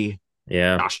Henry,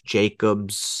 Josh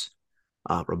Jacobs,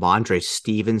 Ramondre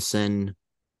Stevenson,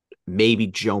 maybe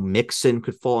Joe Mixon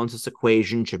could fall into this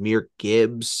equation, Jahmyr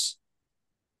Gibbs,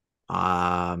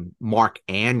 Mark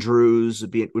Andrews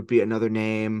would be another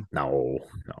name. No,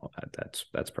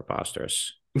 that's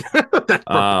preposterous. That's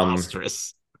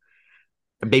preposterous.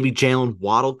 Maybe Jalen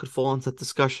Waddle could fall into that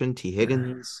discussion. T.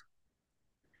 Higgins.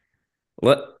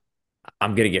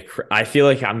 I feel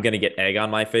like I'm gonna get egg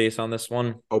on my face on this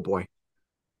one. Oh boy.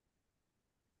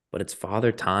 But it's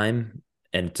Father Time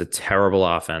and it's a terrible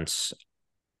offense.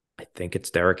 I think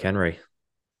it's Derrick Henry.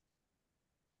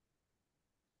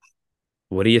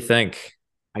 What do you think?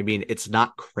 I mean, it's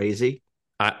not crazy.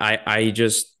 I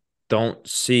just don't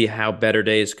see how better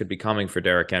days could be coming for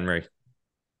Derrick Henry.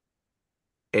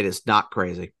 It is not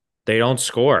crazy. They don't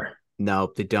score.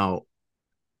 No, they don't.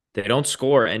 They don't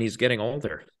score, and he's getting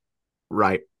older.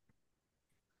 Right.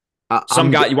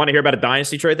 Some guy, you want to hear about a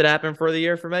dynasty trade that happened for the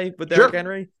year for me with Derrick Sure.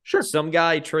 Henry? Sure. Some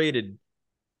guy traded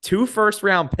 2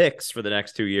 first-round picks for the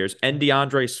next 2 years and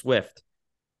DeAndre Swift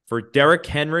for Derrick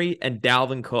Henry and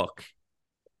Dalvin Cook.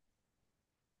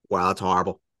 Wow, that's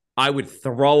horrible. I would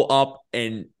throw up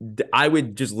and I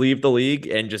would just leave the league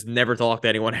and just never talk to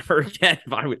anyone ever again.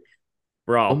 If I would, Oh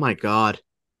bro, my God.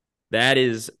 that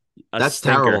is a That's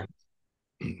stinker. terrible.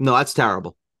 No, that's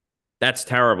terrible. That's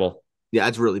terrible. Yeah,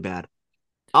 that's really bad.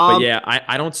 But Um, yeah,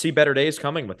 I don't see better days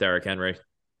coming with Derrick Henry.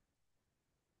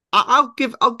 I'll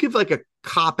give like a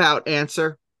cop out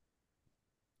answer,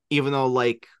 even though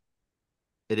like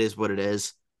it is what it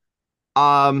is.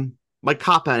 My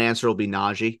cop out answer will be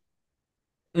Najee.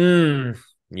 Mm,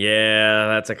 yeah,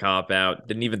 that's a cop out.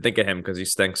 Didn't even think of him because he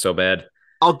stinks so bad.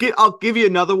 I'll give you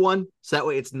another one, so that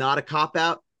way it's not a cop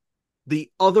out. The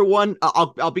other one,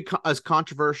 I'll be as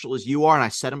controversial as you are, and I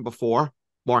said him before.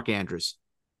 Mark Andrews.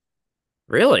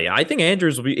 Really? I think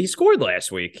Andrews will be. He scored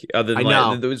last week, other I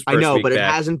than know, his I first know, week but it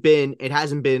back.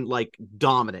 hasn't been like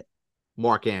dominant.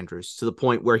 Mark Andrews to the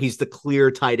point where he's the clear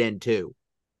tight end too.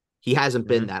 He hasn't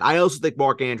been Mm-hmm. that. I also think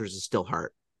Mark Andrews is still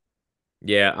hurt.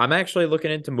 Yeah, I'm actually looking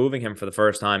into moving him for the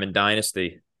first time in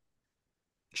Dynasty.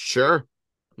 Sure,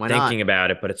 why not? Thinking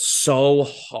about it, but it's so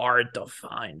hard to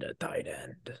find a tight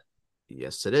end.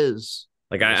 Yes, it is.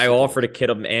 Like I Yes, it is. offered a kid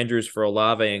him Andrews for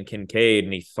Olave and Kincaid,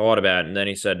 and he thought about it, and then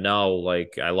he said no.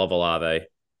 Like I love Olave,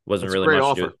 wasn't That's a really great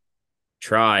much to offer. do.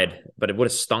 Tried, but it would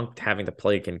have stunk having to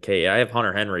play Kincaid. I have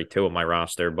Hunter Henry too on my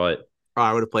roster, but Oh,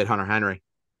 I would have played Hunter Henry.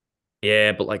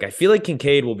 yeah, but like I feel like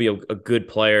Kincaid will be a good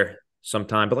player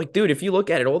sometime. But like, dude, if you look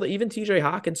at it, all the even TJ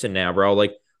Hawkinson now, bro,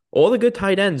 like all the good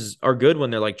tight ends are good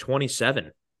when they're like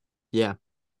 27, Yeah.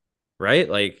 right?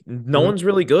 Like no Mhm. one's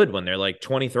really good when they're like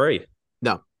 23.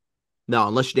 No, no,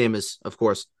 unless your name is, of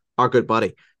course, our good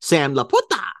buddy Sam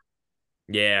Laputa.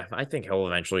 Yeah, I think he'll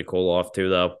eventually cool off too,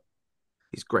 though.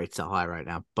 He's great sell high right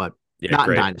now, but Yeah, not in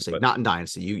great. dynasty. But Not in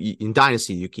dynasty. You in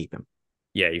dynasty you keep him.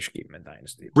 yeah, you should keep him in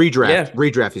Dynasty. But Redraft, yeah,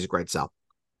 redraft. He's a great sell.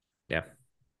 yeah.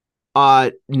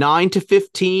 9 to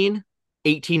 15,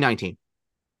 18, 19.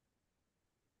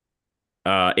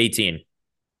 18.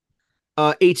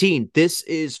 18. This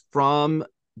is from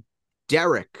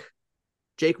Derek.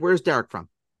 Jake, where's Derek from?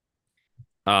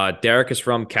 Derek is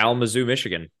from Kalamazoo,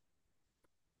 Michigan.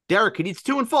 Derek, he needs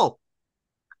two in full.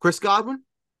 Chris Godwin,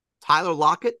 Tyler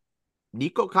Lockett,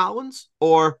 Nico Collins,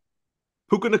 or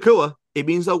Puka Nakua. It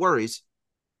means no worries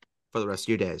for the rest of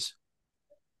your days.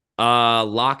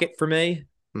 Lockett for me.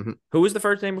 Mm-hmm. Who was the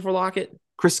first name before Lockett?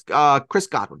 Chris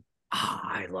Godwin.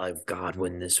 I love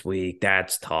Godwin this week.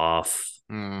 That's tough.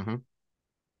 Mm-hmm.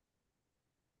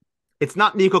 It's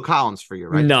not Nico Collins for you,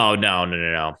 right? No, no, no,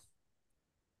 no, no.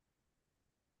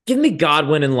 Give me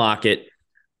Godwin and Lockett.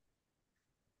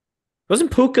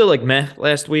 Wasn't Puka like meh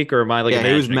last week, or am I like Yeah,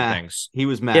 he was imagining meh. things? He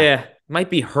was meh. Yeah, might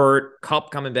be hurt.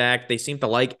 Cup coming back. They seem to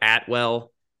like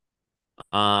Atwell.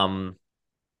 Um,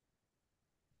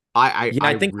 yeah, I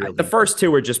I think the really do. first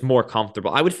two are just more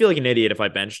comfortable. I would feel like an idiot if I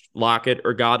benched Lockett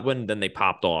or Godwin, then they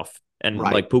popped off. And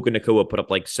Right, like Puka Nakua put up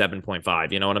like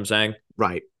 7.5. You know what I'm saying?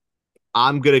 right.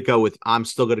 I'm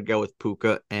still gonna go with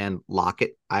Puka and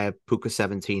Lockett. I have Puka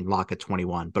 17, Lockett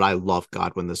 21, but I love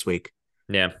Godwin this week.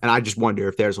 Yeah. And I just wonder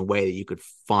if there's a way that you could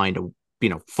find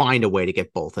a way to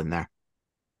get both in there.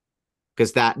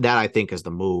 Because that I think is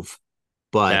the move.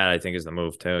 But That I think is the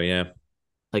move too. Yeah.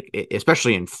 like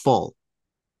especially in full,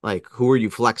 like who are you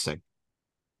flexing?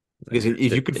 Because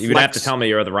if you could You would have to flex tell me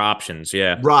your other options.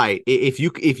 Yeah. right, if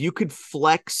you could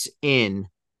flex in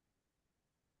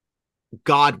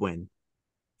Godwin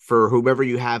for whoever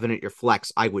you have in it your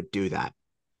flex, I would do that.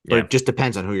 But Yeah. it just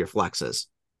depends on who your flex is.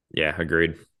 Yeah.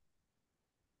 Agreed.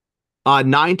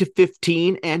 9 to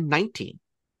 15 and 19.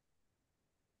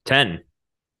 10.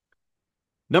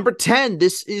 Number 10,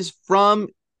 this is from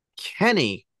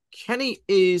Kenny. Kenny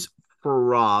is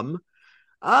from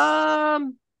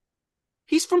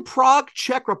he's from Prague,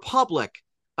 Czech Republic.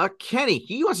 Kenny,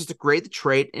 he wants us to grade the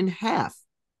trade in half.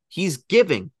 He's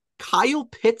giving Kyle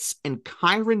Pitts and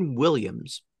Kyron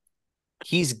Williams.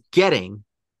 He's getting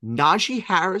Najee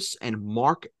Harris and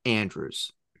Mark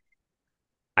Andrews.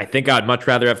 I think I'd much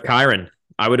rather have Kyron.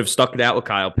 I would have stuck it out with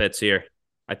Kyle Pitts here.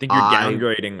 I think you're I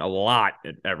downgrading a lot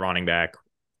at running back.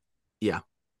 Yeah.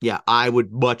 Yeah, I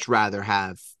would much rather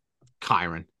have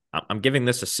Kyron. I'm giving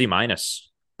this a C minus.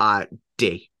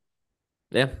 D.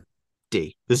 Yeah,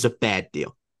 D. This is a bad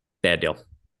deal. bad deal.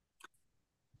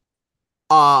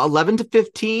 11 to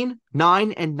 15,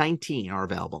 9, and 19 are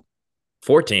available.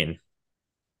 14.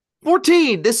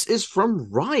 14. This is from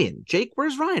Ryan. Jake,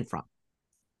 where's Ryan from?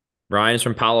 Ryan's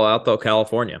from Palo Alto,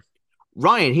 California.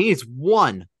 Ryan, he needs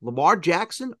one, Lamar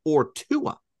Jackson or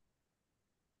Tua.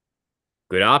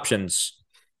 Good options.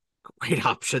 Great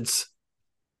options.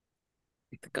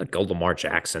 I think I'd go Lamar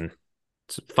Jackson.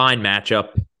 It's a fine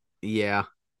matchup. Yeah.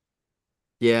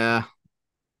 Yeah.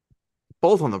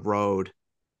 Both on the road.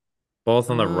 Both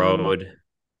on the road.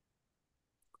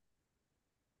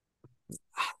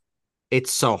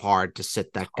 It's so hard to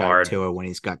sit that guy Tua when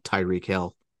he's got Tyreek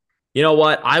Hill. You know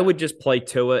what? I would just play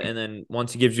Tua, and then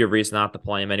once he gives you a reason not to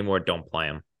play him anymore, don't play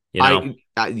him. You know?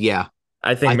 Yeah.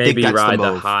 I think maybe ride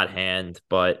the hot hand,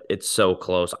 but it's so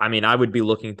close. I mean, I would be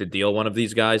looking to deal one of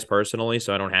these guys personally,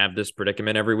 so I don't have this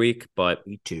predicament every week. But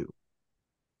me too.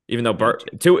 Even though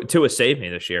Tua saved me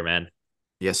this year, man.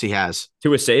 Yes, he has.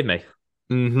 Tua saved me.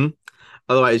 Mm-hmm.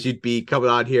 Otherwise, you'd be coming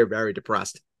on here very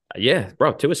depressed. Yeah,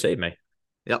 bro, Tua saved me.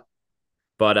 Yep.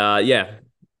 But yeah,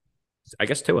 I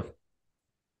guess Tua.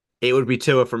 It would be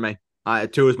Tua for me.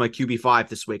 Tua is my QB5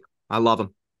 this week. I love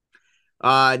him.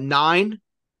 9,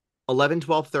 11,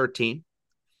 12, 13,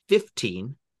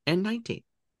 15, and 19.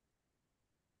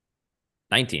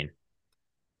 19.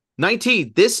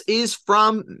 19. This is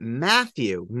from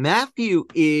Matthew. Matthew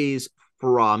is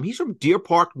he's from Deer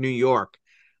Park, New York.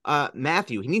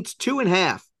 Matthew, he needs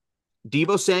 2.5.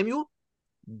 Deebo Samuel,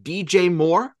 DJ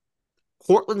Moore,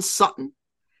 Cortland Sutton,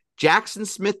 Jackson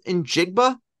Smith and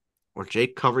Jigba, or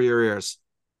Jake, cover your ears.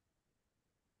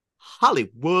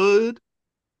 Hollywood.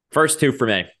 First two for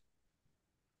me.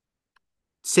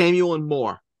 Samuel and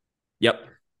Moore. Yep.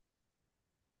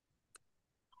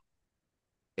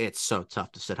 It's so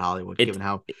tough to sit Hollywood, given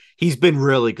how he's been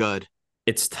really good.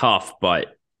 It's tough,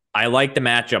 but I like the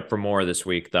matchup for Moore this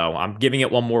week, though. I'm giving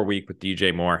it one more week with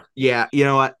DJ Moore. Yeah, you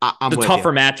know what? I'm it's a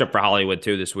tougher matchup for Hollywood,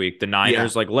 too, this week. The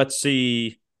Niners, let's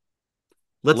see.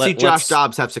 Let's see Josh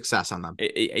Dobbs have success on them.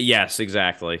 Yes,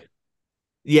 exactly.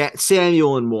 Yeah,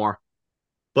 Samuel and Moore.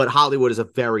 But Hollywood is a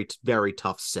very, very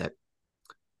tough sit.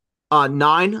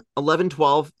 9, 11,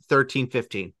 12, 13,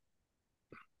 15.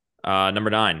 Number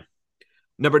 9.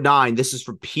 Number 9, this is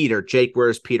from Peter. Jake, where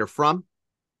is Peter from?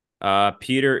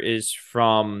 Peter is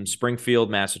from Springfield,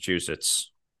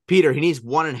 Massachusetts. Peter, he needs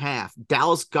 1.5.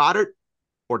 Dallas Goedert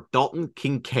or Dalton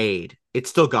Kincaid? It's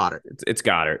still Goedert. It's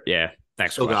Goedert, yeah.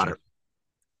 Next still question. Goedert.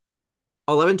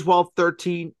 11, 12,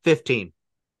 13, 15.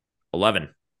 11.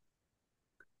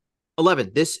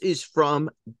 11. This is from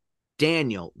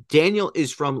Daniel. Daniel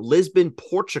is from Lisbon,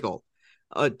 Portugal.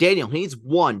 Daniel, he needs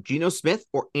 1. Geno Smith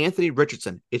or Anthony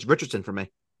Richardson? It's Richardson for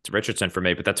me. It's Richardson for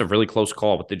me, but that's a really close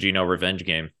call with the Geno revenge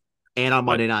game. And on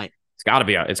Monday night. It's got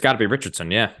to be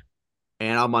Richardson, yeah.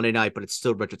 And on Monday night, but it's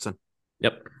still Richardson.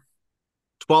 Yep.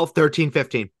 12, 13,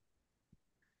 15.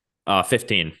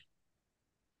 15.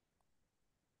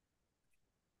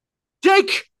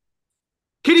 Jake,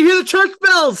 can you hear the church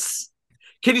bells?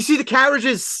 Can you see the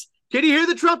carriages? Can you hear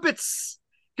the trumpets?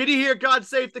 Can you hear God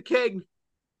Save the King?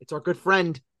 It's our good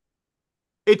friend.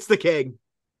 It's the King.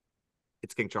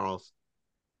 It's King Charles.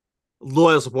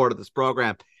 Loyal supporter of this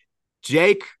program.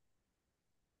 Jake,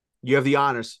 you have the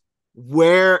honors.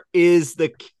 Where is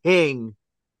the King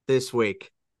this week?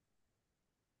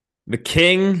 The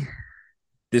King,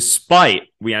 despite,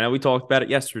 I know we talked about it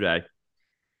yesterday,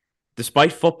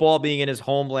 despite football being in his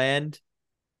homeland,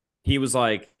 he was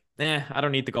like, I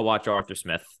don't need to go watch Arthur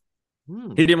Smith.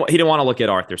 He didn't want to look at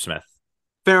Arthur Smith.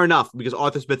 Fair enough, because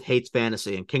Arthur Smith hates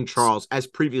fantasy, and King Charles, as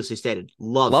previously stated,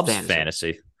 loves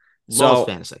fantasy. Loves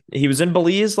fantasy. He was in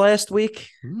Belize last week.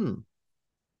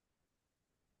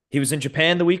 He was in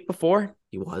Japan the week before.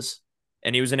 He was.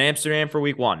 And he was in Amsterdam for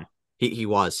week 1. He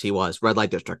was. Red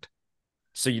Light District.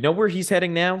 So you know where he's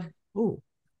heading now? Ooh.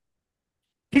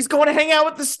 He's going to hang out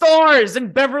with the stars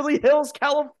in Beverly Hills,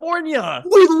 California.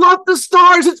 We love the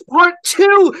stars. It's part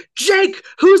 2. Jake,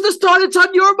 who's the star that's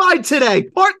on your mind today?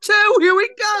 Part 2. Here we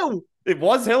go. It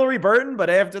was Hillary Burton, but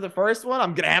after the first one,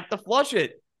 I'm going to have to flush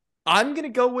it. I'm going to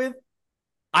go with,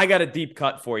 I got a deep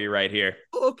cut for you right here.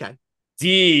 Okay.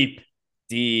 Deep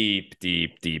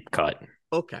cut.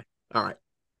 Okay. All right.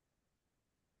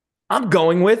 I'm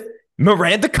going with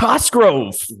Miranda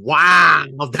Cosgrove. Wow.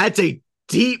 That's a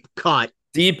deep cut.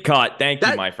 Deep cut. Thank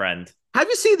you, my friend. Have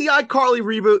you seen the iCarly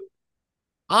reboot?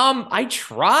 I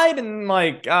tried and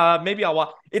maybe I'll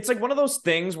watch. It's like one of those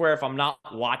things where if I'm not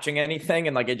watching anything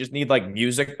and I just need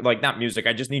music, not music,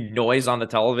 I just need noise on the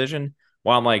television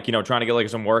while I'm trying to get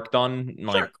some work done,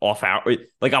 sure. Off hour.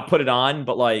 I'll put it on,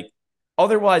 but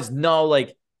otherwise, no,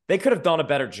 they could have done a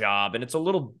better job. And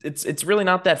it's really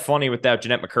not that funny without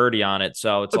Jeanette McCurdy on it.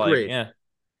 So it's Agreed. yeah.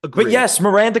 But Agreed. yes,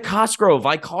 Miranda Cosgrove,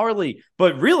 iCarly.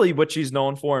 But really, what she's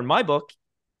known for in my book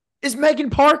is Megan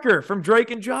Parker from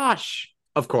Drake and Josh.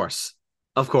 Of course.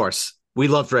 Of course. We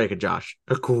love Drake and Josh.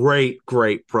 A great,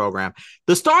 great program.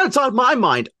 The star that's on my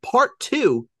mind, part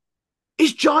 2,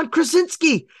 is John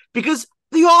Krasinski, because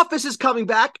The Office is coming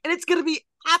back and it's going to be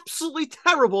absolutely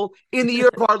terrible in the year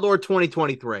of our Lord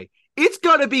 2023. It's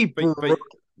going to be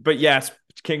but yes,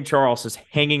 King Charles is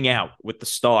hanging out with the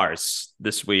stars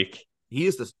this week. He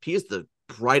is the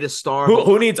brightest star.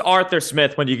 Who needs Arthur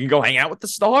Smith when you can go hang out with the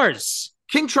stars?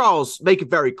 King Charles, make it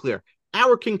very clear.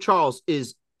 Our King Charles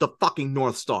is the fucking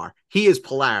North Star. He is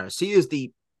Polaris. He is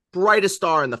the brightest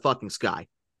star in the fucking sky.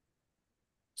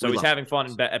 So he's having fun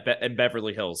in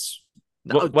Beverly Hills.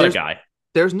 No, what a guy.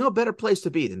 There's no better place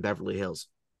to be than Beverly Hills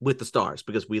with the stars,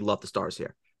 because we love the stars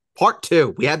here. Part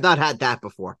 2. We have not had that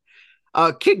before.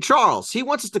 King Charles, he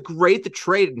wants us to grade the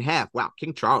trade in half. Wow,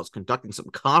 King Charles conducting some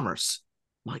commerce.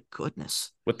 My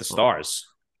goodness. With the stars.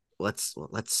 Let's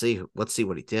see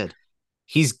what he did.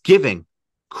 He's giving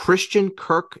Christian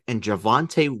Kirk and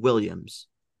Javonte Williams.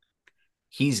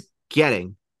 He's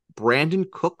getting Brandon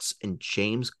Cooks and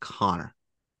James Conner.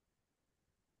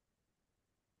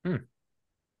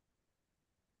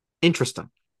 Interesting.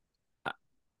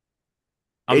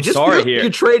 I'm sorry here.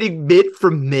 You're trading mid for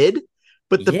mid,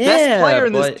 but the best player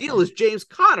in this deal is James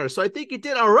Conner, so I think you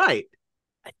did all right.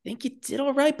 I think you did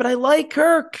all right, but I like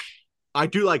Kirk. I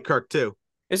do like Kirk too.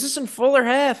 Is this in full or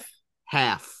half?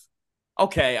 Half.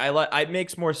 Okay, it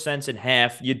makes more sense in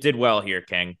half. You did well here,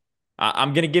 King.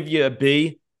 I'm gonna give you a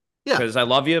B because I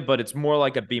love you, but it's more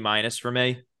like a B minus for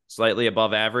me, slightly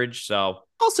above average. So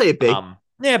I'll say a B.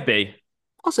 Yeah, B.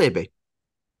 I'll say a B.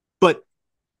 But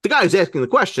the guy who's asking the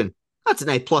question, that's an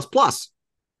A++.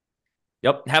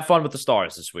 Yep. Have fun with the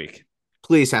stars this week.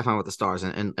 Please have fun with the stars,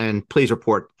 and please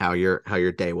report how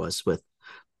your day was with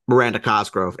Miranda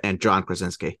Cosgrove and John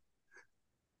Krasinski.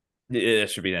 It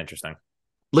should be interesting.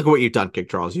 Look at what you've done, King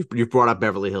Charles. You've brought up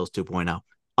Beverly Hills 2.0.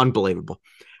 Unbelievable.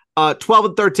 12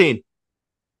 and 13.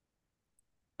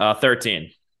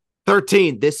 13.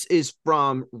 13. This is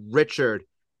from Richard.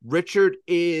 Richard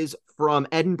is from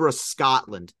Edinburgh,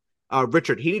 Scotland.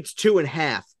 Richard, he needs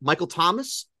 2.5. Michael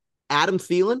Thomas, Adam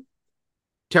Thielen,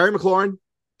 Terry McLaurin,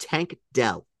 Tank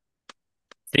Dell.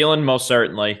 Thielen, most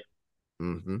certainly.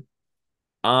 Mm-hmm.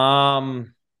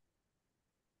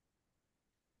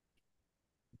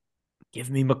 Give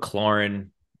me McLaurin.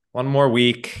 One more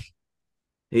week.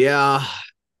 Yeah.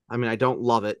 I mean, I don't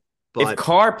love it, but if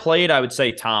Carr played, I would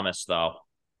say Thomas, though.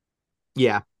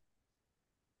 Yeah.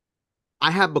 I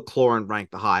have McLaurin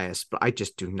ranked the highest, but I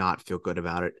just do not feel good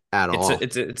about it at all.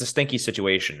 It's a stinky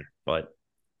situation, but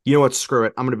you know what? Screw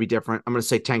it. I'm going to be different. I'm going to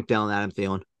say Tank Dell and Adam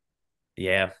Thielen.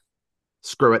 Yeah.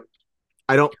 Screw it.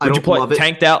 I don't love it.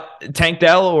 Tank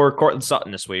Dell or Cortland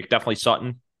Sutton this week? Definitely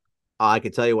Sutton. I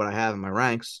can tell you what I have in my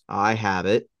ranks. I have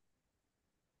it.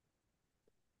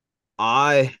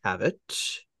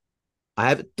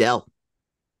 Dell.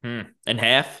 In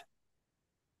half?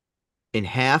 In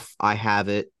half, I have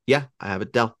it. Yeah, I have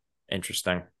it Dell.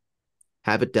 Interesting.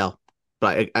 Have it Dell.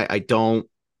 But I don't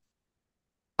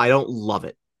love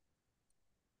it.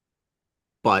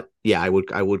 But yeah, I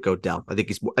would go Dell. I think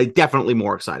he's definitely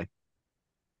more exciting.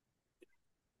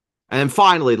 And then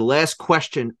finally, the last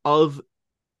question of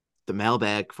the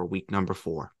mailbag for week number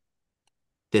 4.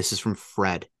 This is from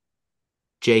Fred.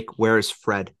 Jake, where is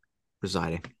Fred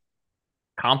residing?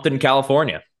 Compton,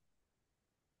 California.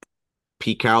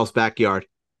 Pete Carroll's backyard.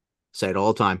 Say it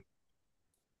all the time.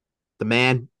 The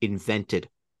man invented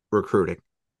recruiting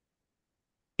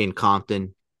in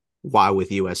Compton while with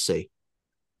USC.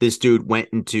 This dude went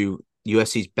into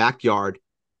USC's backyard,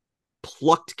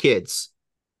 plucked kids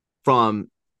from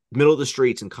middle of the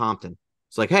streets in Compton.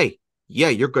 It's like, hey, yeah,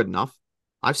 you're good enough.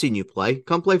 I've seen you play.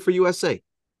 Come play for USC.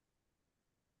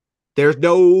 There's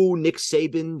no Nick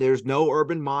Saban. There's no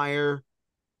Urban Meyer.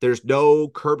 There's no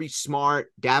Kirby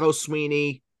Smart, Dabo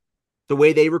Sweeney. The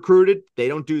way they recruited, they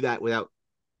don't do that without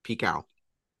Pete Carroll.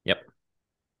 Yep.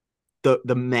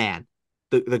 The man,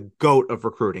 the GOAT of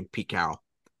recruiting, Pete Carroll.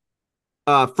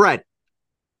 Fred,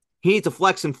 he needs a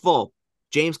flex in full.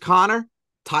 James Conner,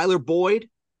 Tyler Boyd,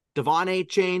 Devon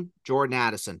A-Chain, Jordan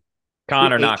Addison.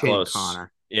 Connor, not close.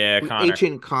 Connor. Yeah, Connor.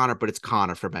 A-Chain Connor, but it's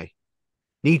Connor for me.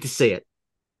 Need to see it.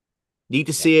 Need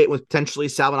to see it with potentially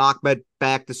Salvin Ahmed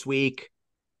back this week.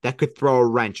 That could throw a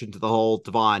wrench into the whole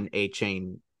Devon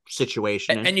A-Chain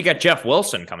situation. And you got Jeff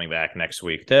Wilson coming back next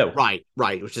week, too. Right,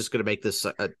 which is going to make this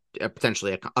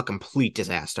potentially a complete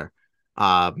disaster.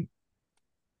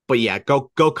 But yeah, go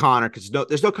Connor, because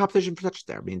there's no competition for touch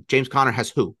there. I mean, James Conner has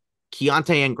who?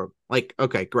 Keontae Ingram. Like,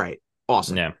 okay, great.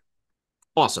 Awesome. Yeah.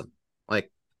 Awesome.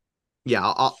 Like, Yeah,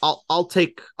 I'll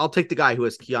take the guy who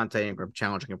has Keontae Ingram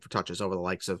challenging him for touches over the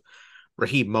likes of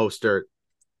Raheem Mostert,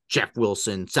 Jeff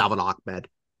Wilson, Salvin Ahmed.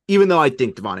 Even though I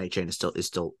think Devon Achane is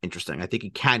still interesting, I think he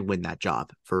can win that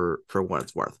job for what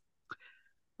it's worth.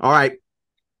 All right,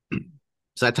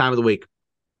 it's that time of the week.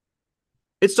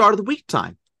 It's start of the week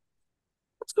time.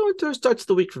 Let's go into our starts of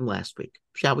the week from last week,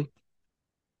 shall we?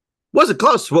 Wasn't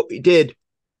close to what we did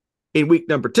in week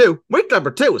number 2. Week number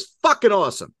 2 was fucking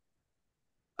awesome.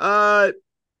 I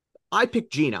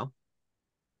picked Geno.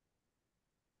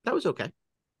 That was okay.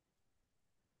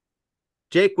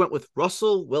 Jake went with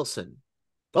Russell Wilson.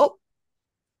 Well,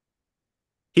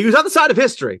 he was on the side of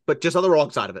history, but just on the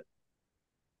wrong side of it.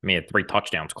 I mean, 3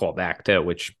 touchdowns called back too,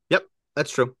 which Yep,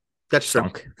 that's true. That's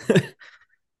stunk. True.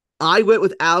 I went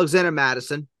with Alexander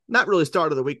Madison. Not really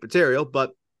start of the week material,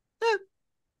 but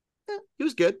he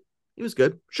was good. He was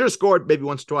good. Should have scored maybe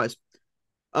once or twice.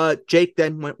 Jake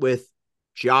then went with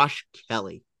Josh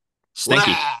Kelly. Stinky.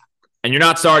 Blah! And you're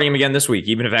not starting him again this week,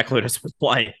 even if Eckler doesn't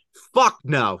play. Fuck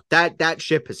no. That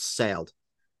ship has sailed.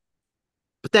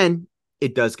 But then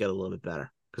it does get a little bit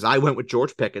better because I went with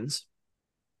George Pickens.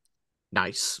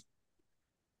 Nice.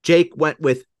 Jake went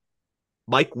with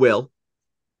Mike Will.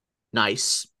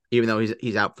 Nice. Even though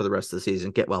he's out for the rest of the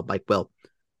season. Get well, Mike Will.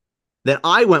 Then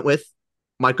I went with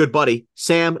my good buddy,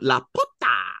 Sam Laporta.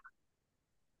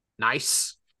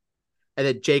 Nice. And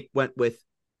then Jake went with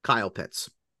Kyle Pitts,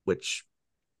 which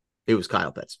it was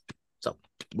Kyle Pitts. So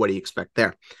what do you expect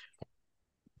there?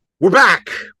 We're back.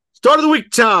 Start of the week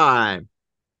time.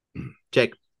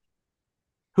 Jake,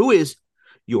 who is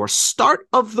your start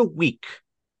of the week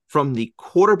from the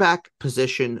quarterback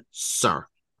position, sir?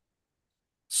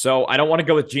 So I don't want to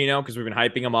go with Geno because we've been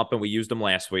hyping him up and we used him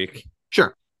last week.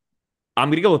 Sure. I'm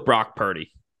going to go with Brock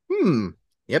Purdy.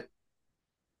 Yep.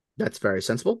 That's very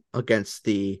sensible against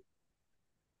the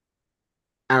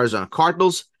Arizona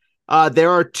Cardinals.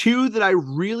 There are 2 that I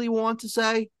really want to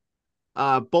say.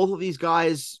 Both of these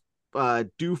guys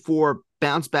due for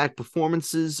bounce back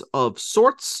performances of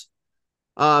sorts.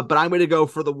 But I'm going to go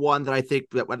for the one that I think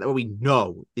that we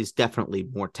know is definitely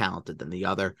more talented than the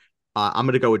other. I'm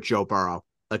going to go with Joe Burrow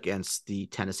against the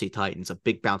Tennessee Titans. A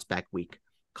big bounce back week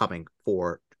coming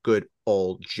for good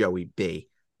old Joey B.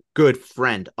 Good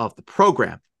friend of the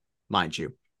program, mind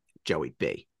you, Joey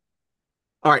B.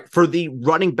 All right, for the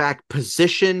running back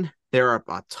position, there are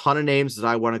a ton of names that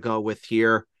I want to go with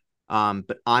here.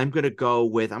 But I'm going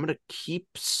to keep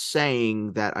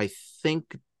saying that I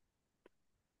think,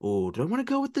 do I want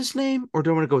to go with this name or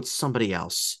do I want to go with somebody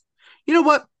else? You know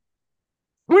what?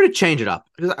 I'm going to change it up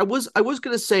because I was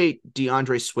going to say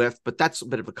DeAndre Swift, but that's a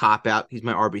bit of a cop out. He's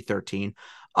my RB13.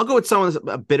 I'll go with someone that's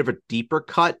a bit of a deeper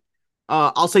cut.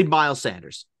 I'll say Miles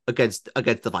Sanders against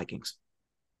the Vikings.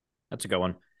 That's a good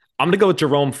one. I'm going to go with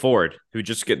Jerome Ford, who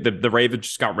just the Ravens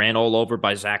just got ran all over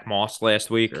by Zach Moss last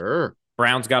week. Sure.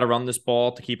 Brown's got to run this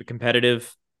ball to keep it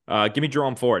competitive. Give me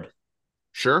Jerome Ford.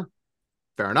 Sure.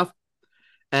 Fair enough.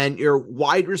 And your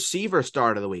wide receiver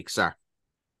start of the week, sir?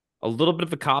 A little bit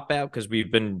of a cop-out because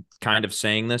we've been kind of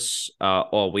saying this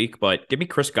all week, but give me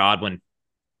Chris Godwin.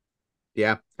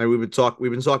 Yeah, and we've been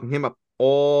talking him up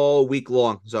all week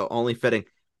long, so only fitting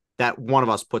that one of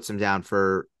us puts him down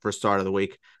for start of the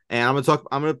week. And I'm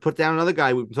gonna put down another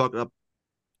guy we've been talking up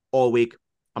all week.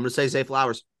 I'm gonna say Zay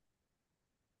Flowers.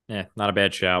 Yeah, not a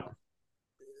bad shout.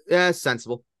 Yeah,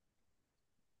 sensible.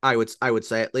 I would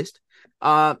say at least.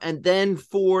 And then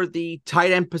for the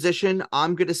tight end position,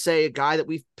 I'm gonna say a guy that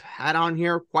we've had on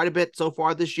here quite a bit so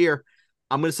far this year.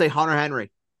 I'm gonna say Hunter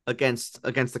Henry against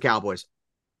the Cowboys.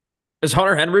 Is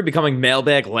Hunter Henry becoming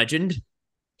mailbag legend?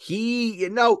 He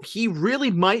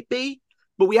really might be,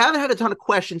 but we haven't had a ton of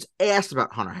questions asked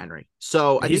about Hunter Henry.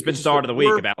 So he's been start of the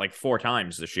week about like 4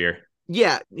 times this year.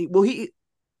 Yeah, well,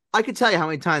 I could tell you how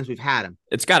many times we've had him.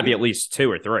 It's got to be at least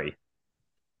 2 or 3.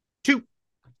 2.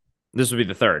 This would be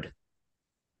the 3rd.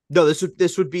 No, this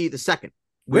would be the 2nd.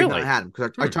 We've not had him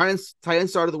because our tight end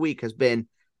start of the week has been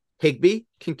Higbee,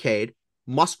 Kincaid,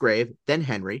 Musgrave, then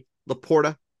Henry,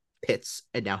 Laporta, Pitts,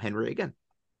 and now Henry again.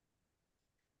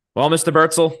 Well, Mr.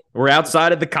 Bertzel, we're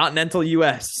outside of the continental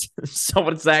U.S. So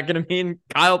what's that going to mean?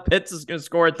 Kyle Pitts is going to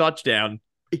score a touchdown.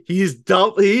 He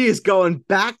is going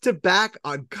back to back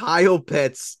on Kyle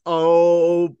Pitts.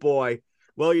 Oh boy.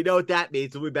 Well, you know what that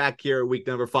means. We'll be back here week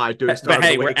number 5 doing start. But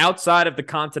hey, we're outside of the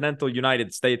continental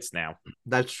United States now.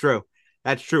 That's true.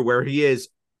 That's true. Where he is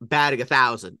batting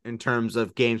 1,000 in terms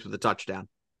of games with a touchdown.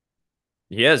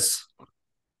 He is.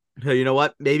 You know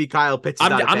what? Maybe Kyle Pitts.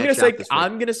 I'm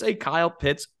gonna say Kyle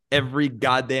Pitts every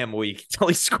goddamn week until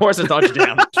he scores a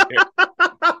touchdown.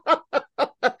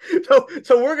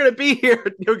 So we're gonna be here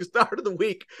during the start of the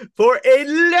week for a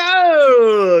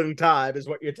long time, is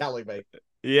what you're telling me.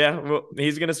 Yeah, well,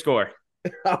 he's gonna score.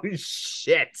 Oh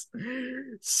shit!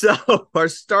 So our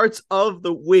starts of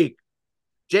the week.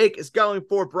 Jake is going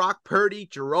for Brock Purdy,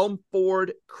 Jerome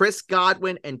Ford, Chris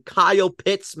Godwin, and Kyle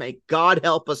Pitts. May God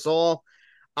help us all.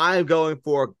 I'm going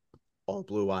for all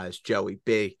blue eyes, Joey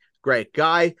B. Great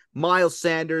guy. Miles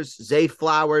Sanders, Zay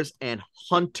Flowers, and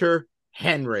Hunter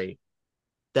Henry.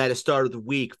 That is start of the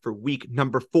week for week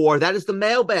number 4. That is the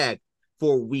mailbag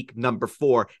for week number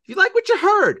 4. If you like what you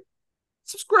heard,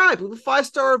 subscribe, leave a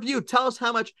 5-star review. Tell us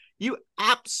how much you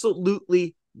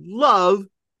absolutely love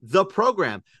the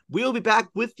program. We'll be back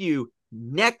with you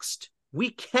next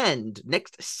weekend,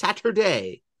 next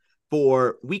Saturday,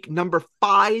 for week number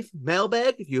 5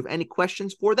 mailbag. If you have any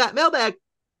questions for that mailbag,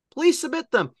 please submit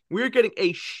them. We're getting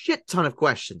a shit ton of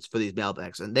questions for these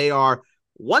mailbags, and they are,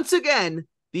 once again,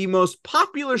 the most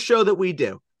popular show that we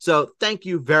do. So thank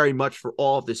you very much for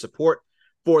all of the support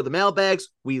for the mailbags.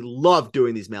 We love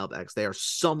doing these mailbags. They are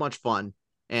so much fun,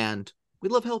 and we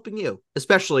love helping you,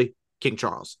 especially King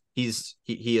Charles. He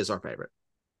is our favorite.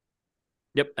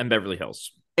 Yep, and Beverly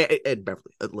Hills. And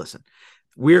Beverly, listen,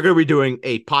 we're going to be doing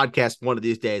a podcast one of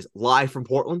these days live from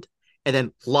Portland and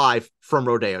then live from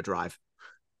Rodeo Drive.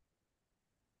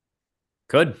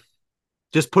 Good.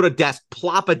 Just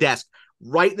plop a desk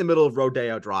right in the middle of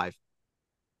Rodeo Drive.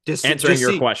 Just answering just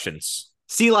your questions.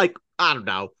 See, like, I don't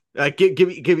know. Give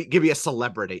me a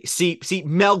celebrity. See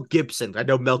Mel Gibson. I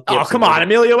know Mel Gibson. Oh, come on,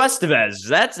 Emilio Estevez.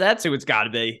 That's who it's got to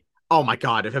be. Oh my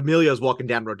God! If Emilio's walking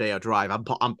down Rodeo Drive,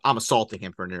 I'm assaulting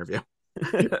him for an interview.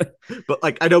 But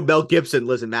like, I know Mel Gibson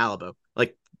lives in Malibu.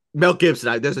 Like Mel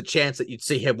Gibson, there's a chance that you'd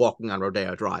see him walking on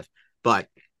Rodeo Drive. But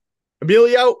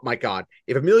Emilio, my God,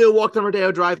 if Emilio walked on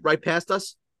Rodeo Drive right past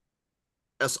us,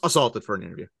 assaulted for an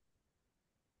interview.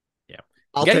 Yeah,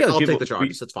 I'll take the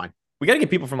charges. That's fine. We got to get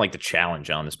people from like the Challenge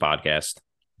on this podcast.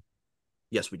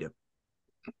 Yes, we do.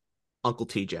 Uncle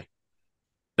TJ.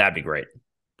 That'd be great.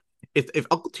 If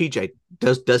Uncle TJ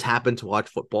does happen to watch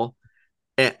football,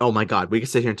 oh my God, we can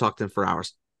sit here and talk to him for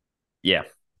hours. Yeah.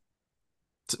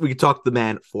 We can talk to the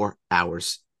man for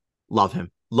hours. Love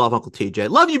him. Love Uncle TJ.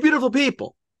 Love you, beautiful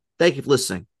people. Thank you for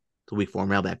listening to Week 4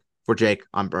 Mailbag. For Jake,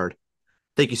 I'm Bird.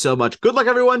 Thank you so much. Good luck,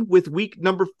 everyone, with week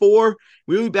number 4.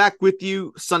 We'll be back with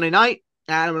you Sunday night.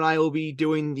 Adam and I will be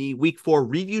doing the Week 4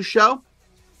 review show.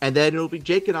 And then it'll be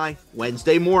Jake and I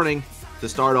Wednesday morning to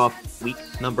start off week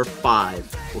number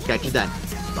 5. We'll catch you then.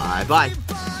 Bye-bye.